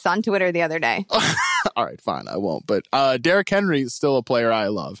did this on Twitter the other day. All right, fine, I won't. But Derrick Henry is still a player I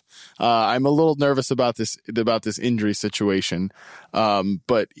love. I'm a little nervous about this injury situation,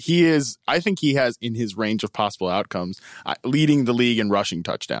 but I think he has in his range of possible outcomes leading the league in rushing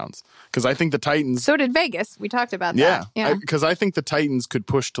touchdowns. Because I think the Titans. So did Vegas. We talked about that. Yeah, because I think the Titans could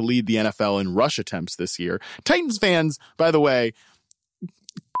push to lead the NFL in rush attempts this year. Titans fans, by the way.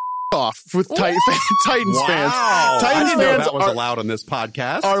 Off with Titans fans. Titans fans that was allowed on this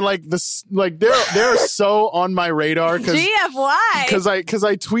podcast. Are like this, like they're so on my radar because GFY. Because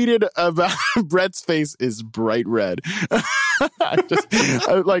I tweeted about Brett's face is bright red.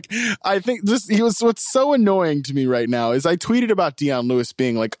 I think what's so annoying to me right now is I tweeted about Deion Lewis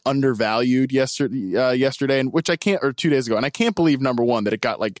being like undervalued yesterday, and which I can't, or 2 days ago, and I can't believe, number one, that it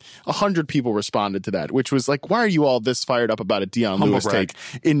got like 100 people responded to that, which was like, why are you all this fired up about a Deion Lewis take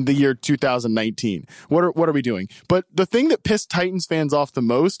in the year 2019? What are we doing? But the thing that pissed Titans fans off the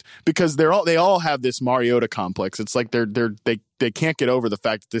most, because they all have this Mariota complex. It's like they can't get over the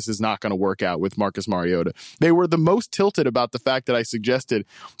fact that this is not going to work out with Marcus Mariota. They were the most tilted about the fact that I suggested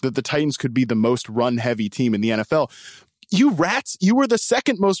that the Titans could be the most run-heavy team in the NFL. You rats, you were the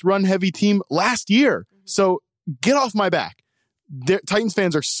second most run-heavy team last year. So get off my back. Titans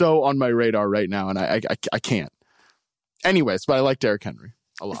fans are so on my radar right now, and I can't. Anyways, but I like Derrick Henry.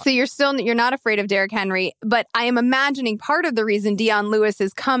 So you're not afraid of Derrick Henry, but I am imagining part of the reason Deion Lewis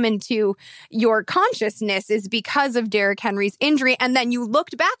has come into your consciousness is because of Derrick Henry's injury. And then you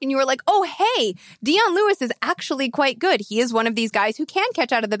looked back and you were like, oh, hey, Deion Lewis is actually quite good. He is one of these guys who can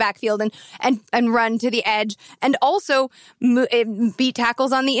catch out of the backfield and run to the edge and also beat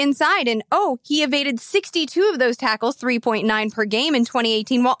tackles on the inside. And he evaded 62 of those tackles, 3.9 per game in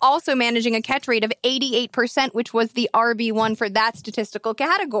 2018, while also managing a catch rate of 88%, which was the RB1 for that statistical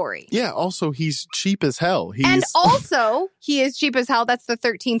category. Yeah, also he's cheap as hell. He is cheap as hell. That's the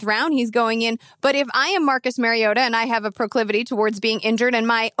 13th round he's going in. But if I am Marcus Mariota and I have a proclivity towards being injured and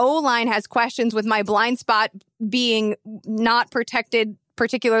my O-line has questions with my blind spot being not protected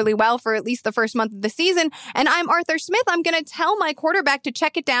particularly well for at least the first month of the season, and I'm Arthur Smith, I'm going to tell my quarterback to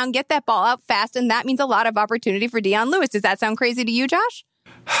check it down, get that ball out fast, and that means a lot of opportunity for Deion Lewis. Does that sound crazy to you, Josh?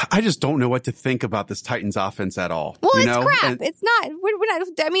 I just don't know what to think about this Titans offense at all. Well, it's crap. It's not. We're not.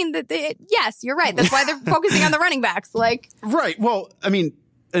 I mean, yes, you're right. That's why they're focusing on the running backs. Right. Well, I mean,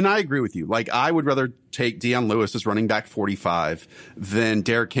 and I agree with you. I would rather take Deion Lewis as running back 45 than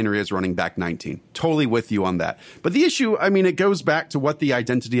Derrick Henry as running back 19. Totally with you on that. But the issue, I mean, it goes back to what the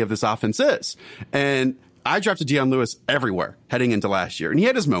identity of this offense is. And I drafted Deion Lewis everywhere heading into last year, and he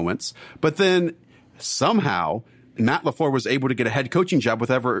had his moments. But then somehow Matt LaFleur was able to get a head coaching job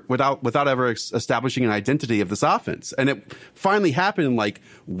without ever establishing an identity of this offense. And it finally happened in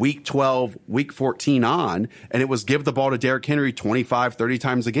week 12, week 14 on, and it was give the ball to Derrick Henry 25, 30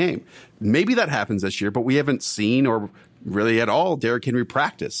 times a game. Maybe that happens this year, but we haven't seen or really at all Derrick Henry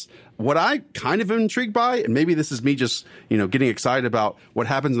practice. What I kind of am intrigued by, and maybe this is me just, getting excited about what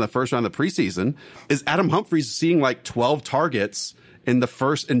happens in the first round of the preseason, is Adam Humphries seeing 12 targets in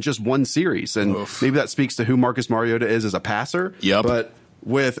just one series. And maybe that speaks to who Marcus Mariota is as a passer. Yep. But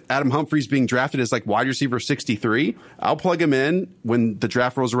with Adam Humphries being drafted as wide receiver 63, I'll plug him in when the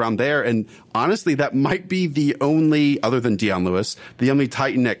draft rolls around there. And honestly, that might be the only, other than Deion Lewis, the only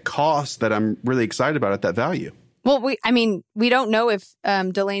Titan at cost that I'm really excited about at that value. Well, we don't know if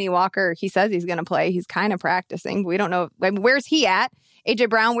Delanie Walker, he says he's going to play. He's kind of practicing. We don't know. Where's he at? A.J.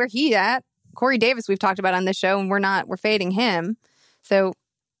 Brown, where he at? Corey Davis, we've talked about on this show, and we're fading him. So,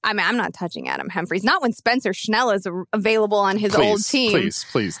 I'm not touching Adam Humphries. Not when Spencer Schnell is available on his old team.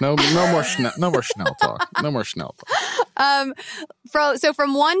 Please. No more Schnell talk. No more Schnell talk. So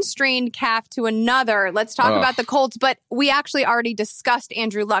from one strained calf to another, let's talk about the Colts. But we actually already discussed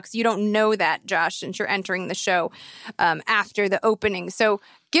Andrew Luck. So you don't know that, Josh, since you're entering the show after the opening. So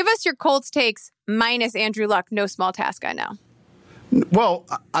give us your Colts takes minus Andrew Luck. No small task, I know. Well,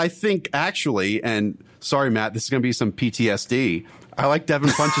 I think actually, and sorry, Matt, this is going to be some PTSD. I like Devin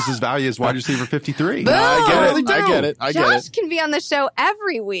Funchess' value as wide receiver 53. Boom. I get it. Josh can be on the show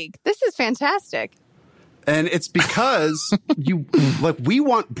every week. This is fantastic. And it's because we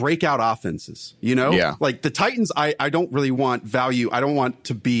want breakout offenses, Yeah. The Titans, I don't really want value. I don't want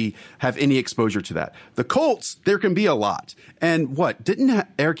to have any exposure to that. The Colts, there can be a lot. And didn't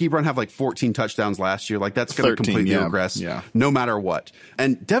Eric Ebron have 14 touchdowns last year? That's going to completely regress no matter what.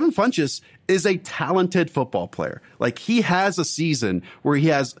 And Devin Funchess is a talented football player. Like, he has a season where he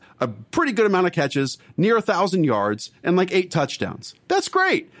has a pretty good amount of catches, near 1,000 yards, and like 8 touchdowns. That's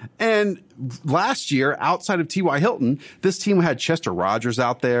great. And last year, outside of T.Y. Hilton, this team had Chester Rogers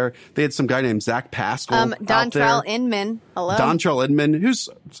out there. They had some guy named Zach Pascal out there. Dontrell Inman. Hello. Dontrell Inman, who's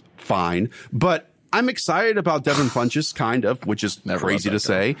fine. But I'm excited about Devin Funchess, kind of, which is crazy to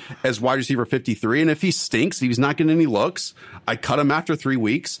say, as wide receiver 53. And if he stinks, if he's not getting any looks, I cut him after 3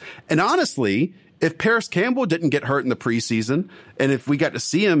 weeks. And honestly, if Paris Campbell didn't get hurt in the preseason, and if we got to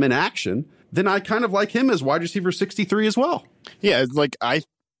see him in action, then I kind of like him as wide receiver 63 as well. Yeah, like I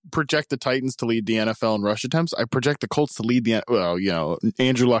project the Titans to lead the NFL in rush attempts. I project the Colts to lead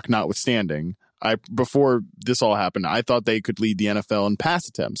Andrew Luck notwithstanding. Before this all happened, I thought they could lead the NFL in pass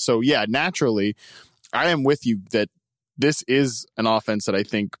attempts. So yeah, naturally, I am with you that this is an offense that I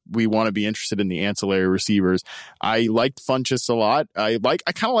think we want to be interested in the ancillary receivers. I liked Funchess a lot. I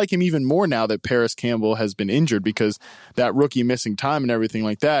kind of like him even more now that Paris Campbell has been injured, because that rookie missing time and everything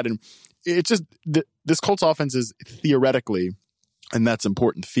like that. And it's just this Colts offense is theoretically, and that's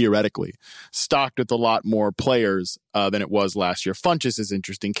important, theoretically, stocked with a lot more players than it was last year. Funchess is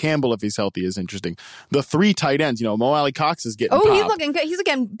interesting. Campbell, if he's healthy, is interesting. The 3 tight ends, Mo Alley Cox is getting he's looking good. He's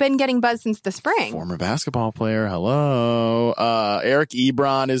been getting buzz since the spring. Former basketball player. Hello. Eric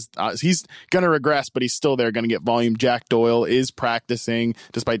Ebron is he's going to regress, but he's still there, going to get volume. Jack Doyle is practicing,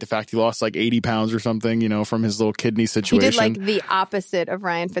 despite the fact he lost like 80 pounds or something, from his little kidney situation. He did like the opposite of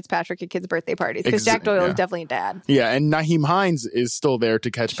Ryan Fitzpatrick at kids' birthday parties, because Jack Doyle is definitely a dad. Yeah, and Nyheim Hines is still there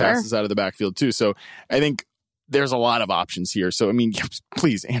to catch passes out of the backfield too. So I think there's a lot of options here. So, I mean,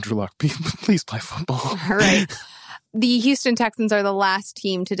 please, Andrew Luck, please play football. All right. The Houston Texans are the last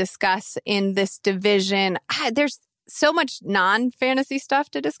team to discuss in this division. There's so much non-fantasy stuff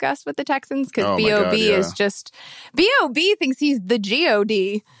to discuss with the Texans, because B.O.B. is just... B.O.B. thinks he's the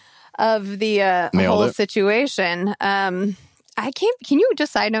G.O.D. of the whole situation. Can you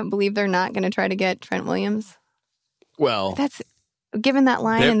just side note believe they're not going to try to get Trent Williams? Well... That's... Given that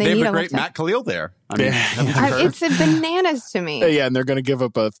line, and they need a great Matt Khalil there. I mean, it's bananas to me. Yeah, and they're going to give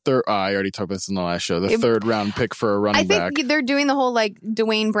up a third. I already talked about this in the last show. The 3rd round pick for a running back. I think they're doing the whole like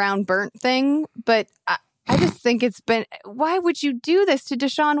Dwayne Brown burnt thing, but I just think it's been. Why would you do this to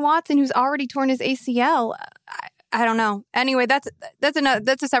Deshaun Watson, who's already torn his ACL? I don't know. Anyway, that's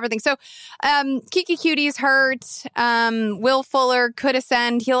a separate thing. So, Kiki Cutie's hurt. Will Fuller could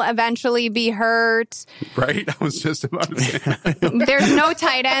ascend. He'll eventually be hurt. Right? I was just about to say that. There's no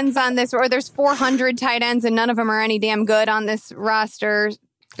tight ends on this, or there's 400 tight ends, and none of them are any damn good on this roster.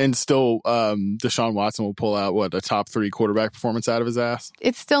 And still, Deshaun Watson will pull out a top 3 quarterback performance out of his ass.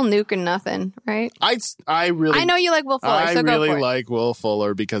 It's still Nuke and nothing, right? I know you like Will Fuller. So go for it. Like Will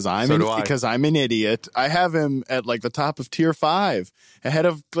Fuller because I'm an idiot. I have him at like the top of tier 5, ahead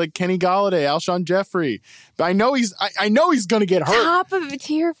of like Kenny Golladay, Alshon Jeffrey. But I know he's going to get hurt. Top of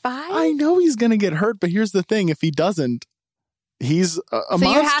tier 5. I know he's going to get hurt, but here's the thing: if he doesn't, he's a monster.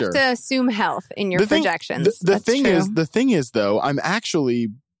 So you have to assume health in your projections. The thing is, though, I'm actually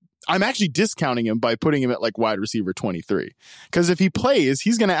discounting him by putting him at like wide receiver 23. Because if he plays,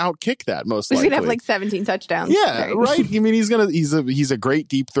 he's going to outkick that most likely. He's going to have like 17 touchdowns. Yeah, right. I mean, he's a great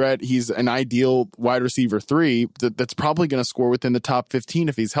deep threat. He's an ideal wide receiver 3 that's probably going to score within the top 15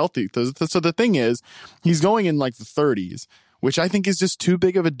 if he's healthy. So the thing is, he's going in like the 30s, which I think is just too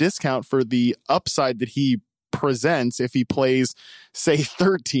big of a discount for the upside that he presents if he plays, say,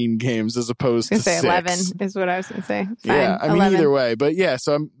 13 games as opposed to 6. 11 is what I was going to say. Fine, yeah, I mean, 11. either way. But yeah,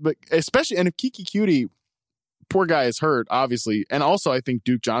 but especially, and if Kiki Cutie, poor guy, is hurt, obviously, and also I think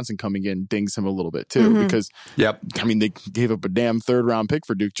Duke Johnson coming in dings him a little bit too, because I mean, they gave up a damn 3rd round pick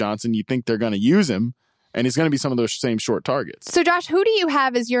for Duke Johnson. You think they're going to use him, and he's going to be some of those same short targets. So Josh, who do you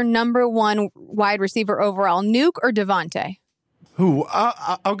have as your number 1 wide receiver overall, Nuke or Devontae?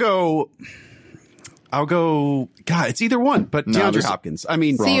 I'll go. God, it's either one. But DeAndre Hopkins. I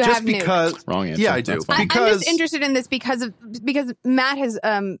mean, so you just have because. Nuke. Wrong answer. Yeah, I do. I'm just interested in this because Matt has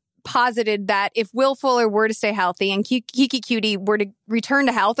posited that if Will Fuller were to stay healthy and Kiki Cutie were to return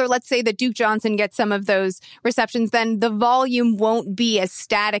to health, or let's say that Duke Johnson gets some of those receptions, then the volume won't be as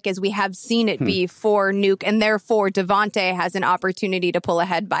static as we have seen it be for Nuke, and therefore Devontae has an opportunity to pull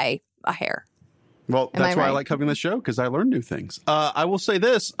ahead by a hair. Well, that's why I like covering the show, because I learn new things. I will say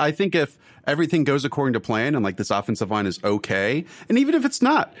this. I think if everything goes according to plan and like this offensive line is okay, and even if it's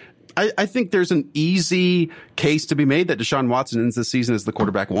not, I think there's an easy case to be made that Deshaun Watson ends this season as the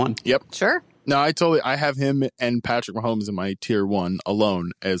quarterback 1. Yep. Sure. No, I have him and Patrick Mahomes in my tier 1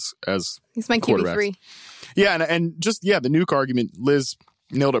 alone as he's my QB3. Yeah, and just the Nuke argument, Liz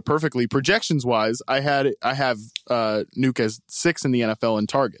nailed it perfectly. Projections wise, I have Nuke as 6 in the NFL in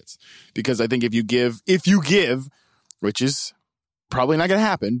targets, because I think if you give, which is probably not going to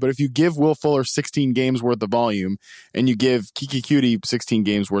happen, but if you give Will Fuller 16 games worth of volume, and you give Kiki Cutie 16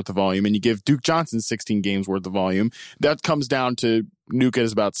 games worth of volume, and you give Duke Johnson 16 games worth of volume, that comes down to Nuke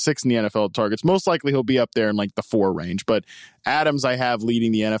is about 6 in the NFL targets. Most likely he'll be up there in like the 4 range, but Adams I have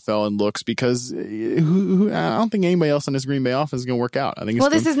leading the NFL in looks, because I don't think anybody else in this Green Bay offense is going to work out. I think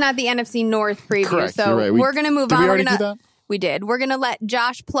this is not the NFC North preview, correct, so right. we're going to move on. Did we already do that? We did. We're going to let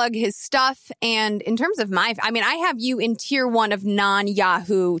Josh plug his stuff. And in terms of I have you in tier 1 of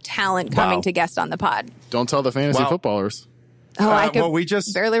non-Yahoo talent coming to guest on the pod. Don't tell the fantasy footballers. Oh, I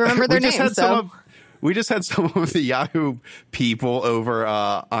could barely remember their names. We just had some of the Yahoo people over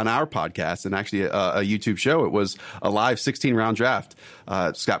on our podcast, and actually a YouTube show. It was a live 16-round draft.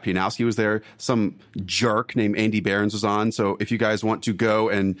 Scott Pianowski was there. Some jerk named Andy Behrens was on. So if you guys want to go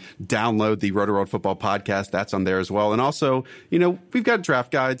and download the Roto World Football podcast, that's on there as well. And also, we've got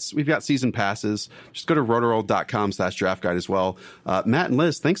draft guides. We've got season passes. Just go to rotoworld.com/draft guide as well. Matt and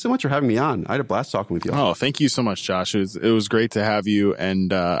Liz, thanks so much for having me on. I had a blast talking with you. Oh, thank you so much, Josh. It was great to have you.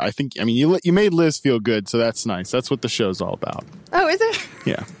 And you made Liz feel good, so that's nice. That's what the show's all about. Oh, is it?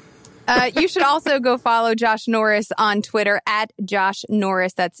 Yeah. You should also go follow Josh Norris on Twitter at Josh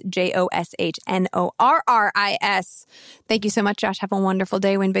Norris. That's JoshNorris. Thank you so much, Josh. Have a wonderful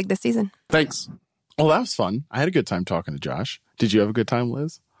day. Win big this season. Thanks. Well, that was fun. I had a good time talking to Josh. Did you have a good time,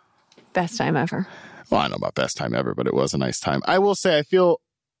 Liz? Best time ever. Well, I don't know about best time ever, but it was a nice time. I will say I feel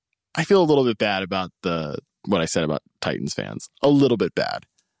a little bit bad about what I said about Titans fans. A little bit bad.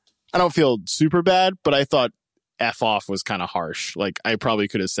 I don't feel super bad, but I thought F off was kind of harsh. Like, I probably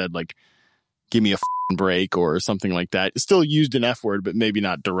could have said, like, give me a break or something like that. Still used an F word, but maybe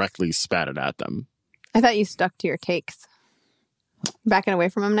not directly spat it at them. I thought you stuck to your takes. Backing away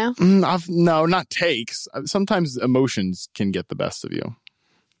from him now? No, not takes. Sometimes emotions can get the best of you.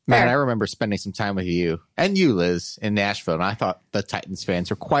 Man, I remember spending some time with you and you, Liz, in Nashville, and I thought the Titans fans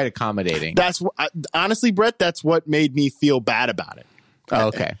were quite accommodating. Honestly, Brett, that's what made me feel bad about it. Oh,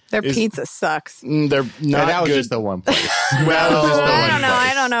 okay. Their pizza sucks. They're not that was good. just the one place.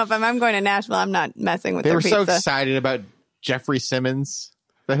 I don't know. If I'm going to Nashville, I'm not messing with their pizza. They were so excited about Jeffrey Simmons.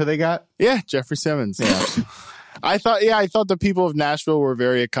 Is that who they got? Yeah, Jeffrey Simmons. Yeah. I thought the people of Nashville were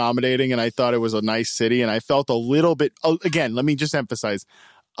very accommodating, and I thought it was a nice city, and I felt a little bit, again, let me just emphasize,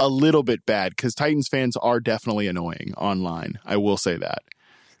 a little bit bad, because Titans fans are definitely annoying online. I will say that.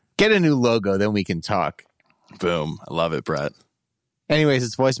 Get a new logo, then we can talk. Boom. I love it, Brett. Anyways,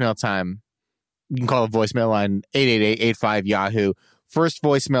 it's voicemail time. You can call the voicemail line 888-85-YAHOO. First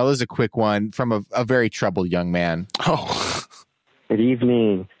voicemail is a quick one from a very troubled young man. Oh. Good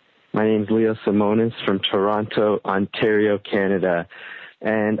evening. My name's Leo Simonis from Toronto, Ontario, Canada.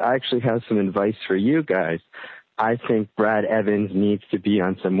 And I actually have some advice for you guys. I think Brad Evans needs to be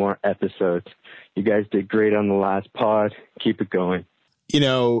on some more episodes. You guys did great on the last pod. Keep it going.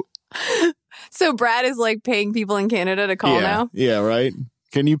 So Brad is like paying people in Canada to call now? Yeah, right?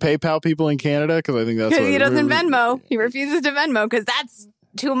 Can you PayPal people in Canada? Because I think that's because he doesn't Venmo. He refuses to Venmo because that's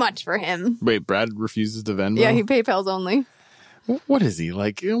too much for him. Wait, Brad refuses to Venmo? Yeah, he PayPal's only. What is he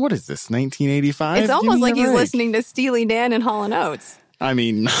like? What is this? 1985? It's almost like he's listening to Steely Dan and Hall & Oates. I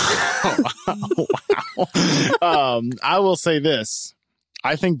mean, wow. I will say this: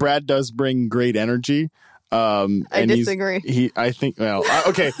 I think Brad does bring great energy. I disagree. I think. Well,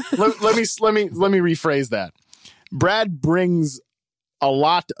 okay. let me rephrase that. Brad brings a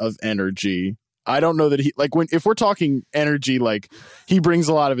lot of energy. I don't know that if we're talking energy, like he brings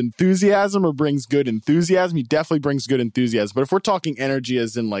a lot of enthusiasm or brings good enthusiasm. He definitely brings good enthusiasm. But if we're talking energy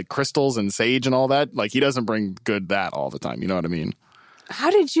as in like crystals and sage and all that, like he doesn't bring good that all the time. You know what I mean? How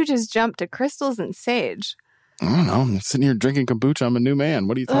did you just jump to crystals and sage? I don't know. I'm sitting here drinking kombucha. I'm a new man.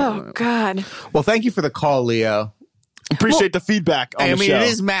 What are you talking about? Oh, God. Well, thank you for the call, Leo. Appreciate the feedback on the show. It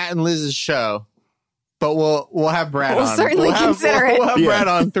is Matt and Liz's show, but we'll have Brad on. We'll certainly consider it. We'll have Brad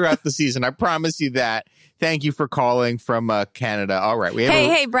on throughout the season. I promise you that. Thank you for calling from Canada. All right.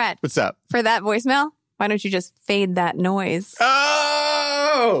 Hey, Brad. What's up? For that voicemail, why don't you just fade that noise?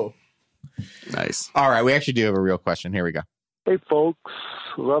 Oh! Nice. All right. We actually do have a real question. Here we go. Hey, folks.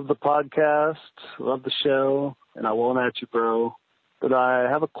 Love the podcast. Love the show. And I won't at you, bro. But I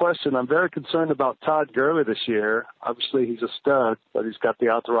have a question. I'm very concerned about Todd Gurley this year. Obviously, he's a stud, but he's got the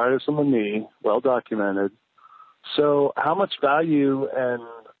arthritis in the knee, well documented. So how much value and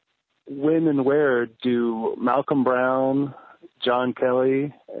when and where do Malcolm Brown, John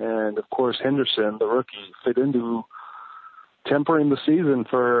Kelly, and, of course, Henderson, the rookie, fit into tempering the season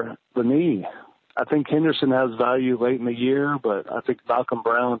for the knee? I think Henderson has value late in the year, but I think Malcolm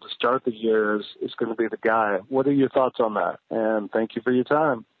Brown to start the year is going to be the guy. What are your thoughts on that? And thank you for your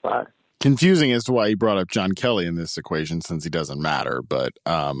time. Bye. Confusing as to why he brought up John Kelly in this equation since he doesn't matter. But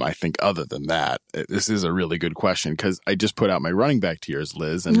I think other than that, this is a really good question because I just put out my running back tiers,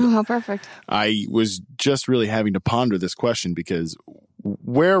 Liz. And how perfect. I was just really having to ponder this question because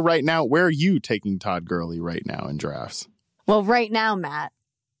where are you taking Todd Gurley right now in drafts? Well, right now, Matt,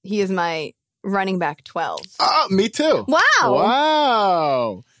 he is my running back 12. Oh, me too.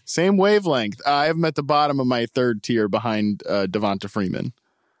 Wow. Same wavelength. I have him at the bottom of my third tier behind Devonta Freeman.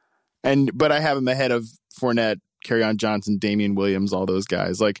 But I have him ahead of Fournette, Kerryon Johnson, Damian Williams, all those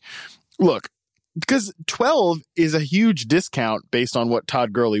guys. Like, look, because 12 is a huge discount based on what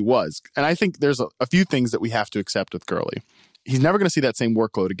Todd Gurley was. And I think there's a few things that we have to accept with Gurley. He's never going to see that same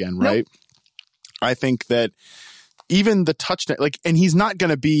workload again, right? Nope. I think that even the touchdown, and he's not going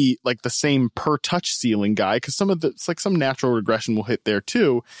to be like the same per touch ceiling guy because some natural regression will hit there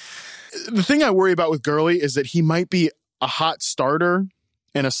too. The thing I worry about with Gurley is that he might be a hot starter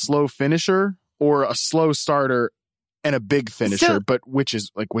and a slow finisher, or a slow starter and a big finisher. But which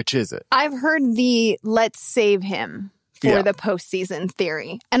is it? I've heard the let's save him for the postseason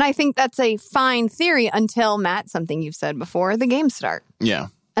theory. And I think that's a fine theory until, Matt, something you've said before, the games start. Yeah.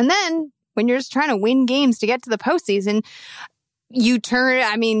 And then when you're just trying to win games to get to the postseason,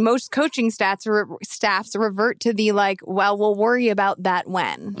 most coaching staffs revert to the we'll worry about that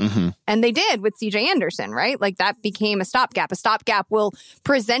when. Mm-hmm. And they did with CJ Anderson, right? Like that became a stopgap. A stopgap will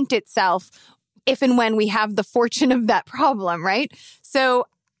present itself if and when we have the fortune of that problem, right? So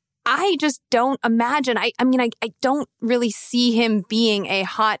I just don't imagine. I don't really see him being a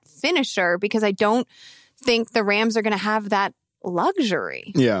hot finisher because I don't think the Rams are going to have that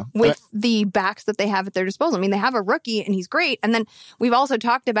luxury with the backs that they have at their disposal. I mean, they have a rookie and he's great. And then we've also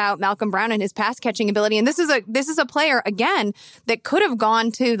talked about Malcolm Brown and his pass catching ability. And this is a player, again, that could have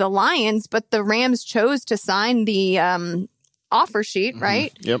gone to the Lions, but the Rams chose to sign the offer sheet,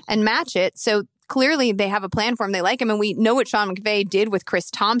 right? Yep. And match it. So clearly they have a plan for him. They like him. And we know what Sean McVay did with Chris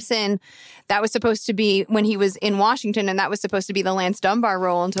Thompson. That was supposed to be when he was in Washington, and that was supposed to be the Lance Dunbar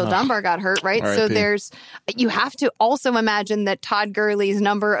role until Dunbar got hurt, right? R.I.P. So you have to also imagine that Todd Gurley's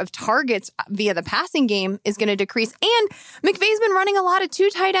number of targets via the passing game is going to decrease. And McVay's been running a lot of 2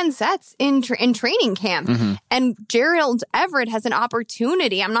 tight end sets in training camp. Mm-hmm. And Gerald Everett has an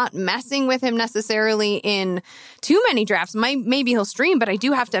opportunity. I'm not messing with him necessarily in too many drafts. Maybe he'll stream, but I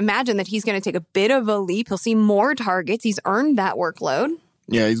do have to imagine that he's going to take a bit of a leap. He'll see more targets. He's earned that workload.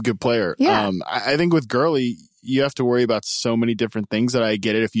 Yeah, he's a good player. Yeah. I think with Gurley, you have to worry about so many different things that I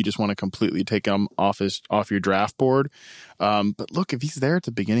get it if you just want to completely take him off your draft board. But look, if he's there at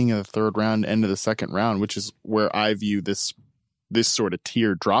the beginning of the third round, end of the second round, which is where I view this sort of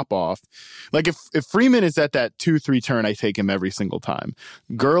tier drop off. Like if Freeman is at that 2-3 turn, I take him every single time.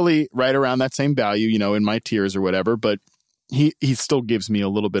 Gurley right around that same value, in my tiers or whatever, but he still gives me a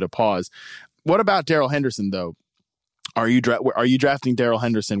little bit of pause. What about Darrell Henderson though? Are you drafting Darrell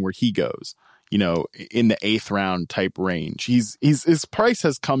Henderson where he goes? In the 8th round type range. His price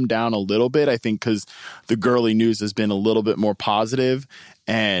has come down a little bit, I think, because the Gurley news has been a little bit more positive,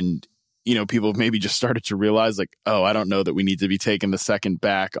 and people have maybe just started to realize I don't know that we need to be taking the second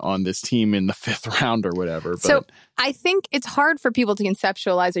back on this team in the 5th round or whatever. But so I think it's hard for people to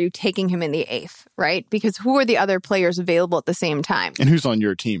conceptualize, are you taking him in the 8th, right? Because who are the other players available at the same time? And who's on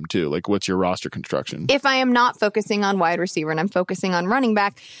your team too? What's your roster construction? If I am not focusing on wide receiver and I'm focusing on running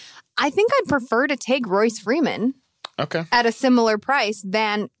back, I think I'd prefer to take Royce Freeman at a similar price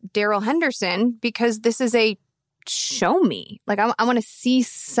than Darrell Henderson, because this is a show me. I want to see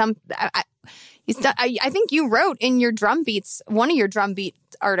some. I think you wrote in your Drumbeats, one of your Drumbeat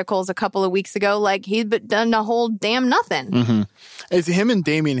articles a couple of weeks ago, he'd done a whole damn nothing. Mm-hmm. It's him and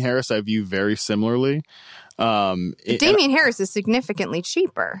Damian Harris I view very similarly. Damian Harris is significantly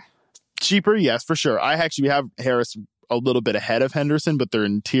cheaper. Cheaper, yes, for sure. I actually have Harris a little bit ahead of Henderson, but they're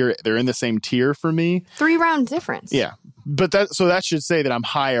in the same tier for me. 3-round difference. Yeah. But that should say that I'm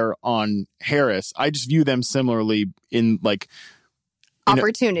higher on Harris. I just view them similarly in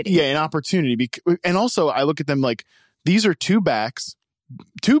opportunity. In opportunity. And also I look at them these are 2 backs,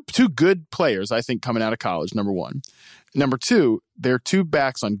 two good players, I think, coming out of college, number one. Number 2, they're 2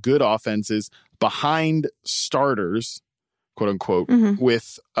 backs on good offenses behind starters, quote unquote,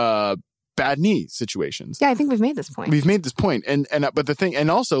 with bad knee situations. Yeah, I think we've made this point. But the thing,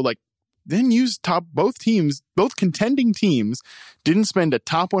 and also then both contending teams didn't spend a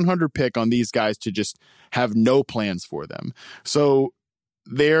top 100 pick on these guys to just have no plans for them. So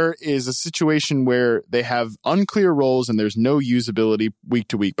there is a situation where they have unclear roles and there's no usability week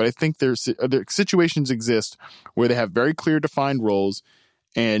to week. But I think there situations exist where they have very clear defined roles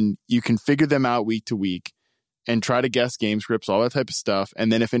and you can figure them out week to week and try to guess game scripts, all that type of stuff.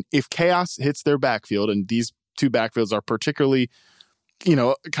 And then if chaos hits their backfield, and these two backfields are particularly,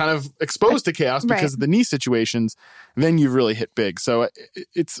 kind of exposed to chaos because of the knee situations, then you've really hit big. So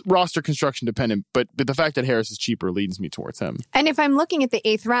it's roster construction dependent, but the fact that Harris is cheaper leads me towards him. And if I'm looking at the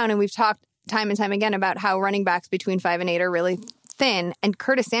 8th round, and we've talked time and time again about how running backs between 5 and 8 are really thin, and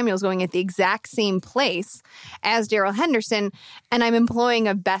Curtis Samuel's going at the exact same place as Darrell Henderson, and I'm employing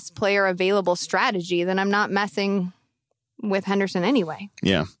a best player available strategy, then I'm not messing with Henderson anyway.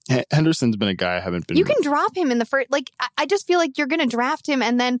 Yeah. Henderson's been a guy I haven't been... You can drop him in the first... I just feel like you're going to draft him,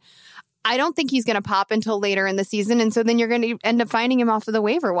 and then I don't think he's going to pop until later in the season, and so then you're going to end up finding him off of the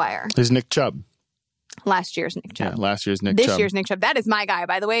waiver wire. There's Nick Chubb. Last year's Nick Chubb. Yeah, last year's Nick Chubb. This year's Nick Chubb. That is my guy,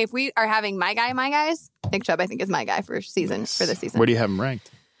 by the way. If we are having my guys, Nick Chubb, I think, is my guy for this season. Where do you have him ranked?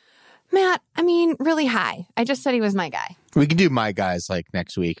 Matt, really high. I just said he was my guy. We can do my guys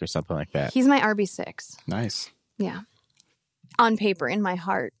next week or something like that. He's my RB6. Nice. Yeah. On paper, in my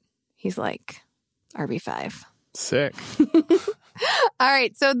heart, he's like RB5. Sick. All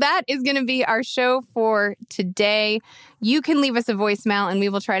right, so that is going to be our show for today. You can leave us a voicemail, and we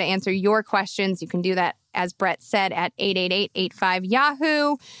will try to answer your questions. You can do that, as Brett said, at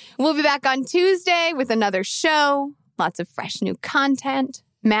 888-85-YAHOO. We'll be back on Tuesday with another show. Lots of fresh new content.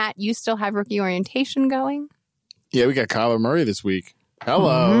 Matt, you still have rookie orientation going? Yeah, we got Kyler Murray this week.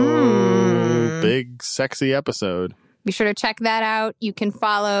 Hello. Big, sexy episode. Be sure to check that out. You can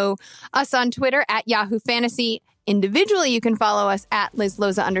follow us on Twitter at Yahoo Fantasy. Individually, you can follow us at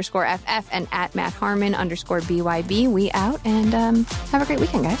LizLoza_FF and at Matt Harmon_BYB. We out, and have a great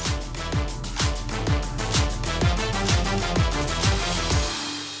weekend, guys.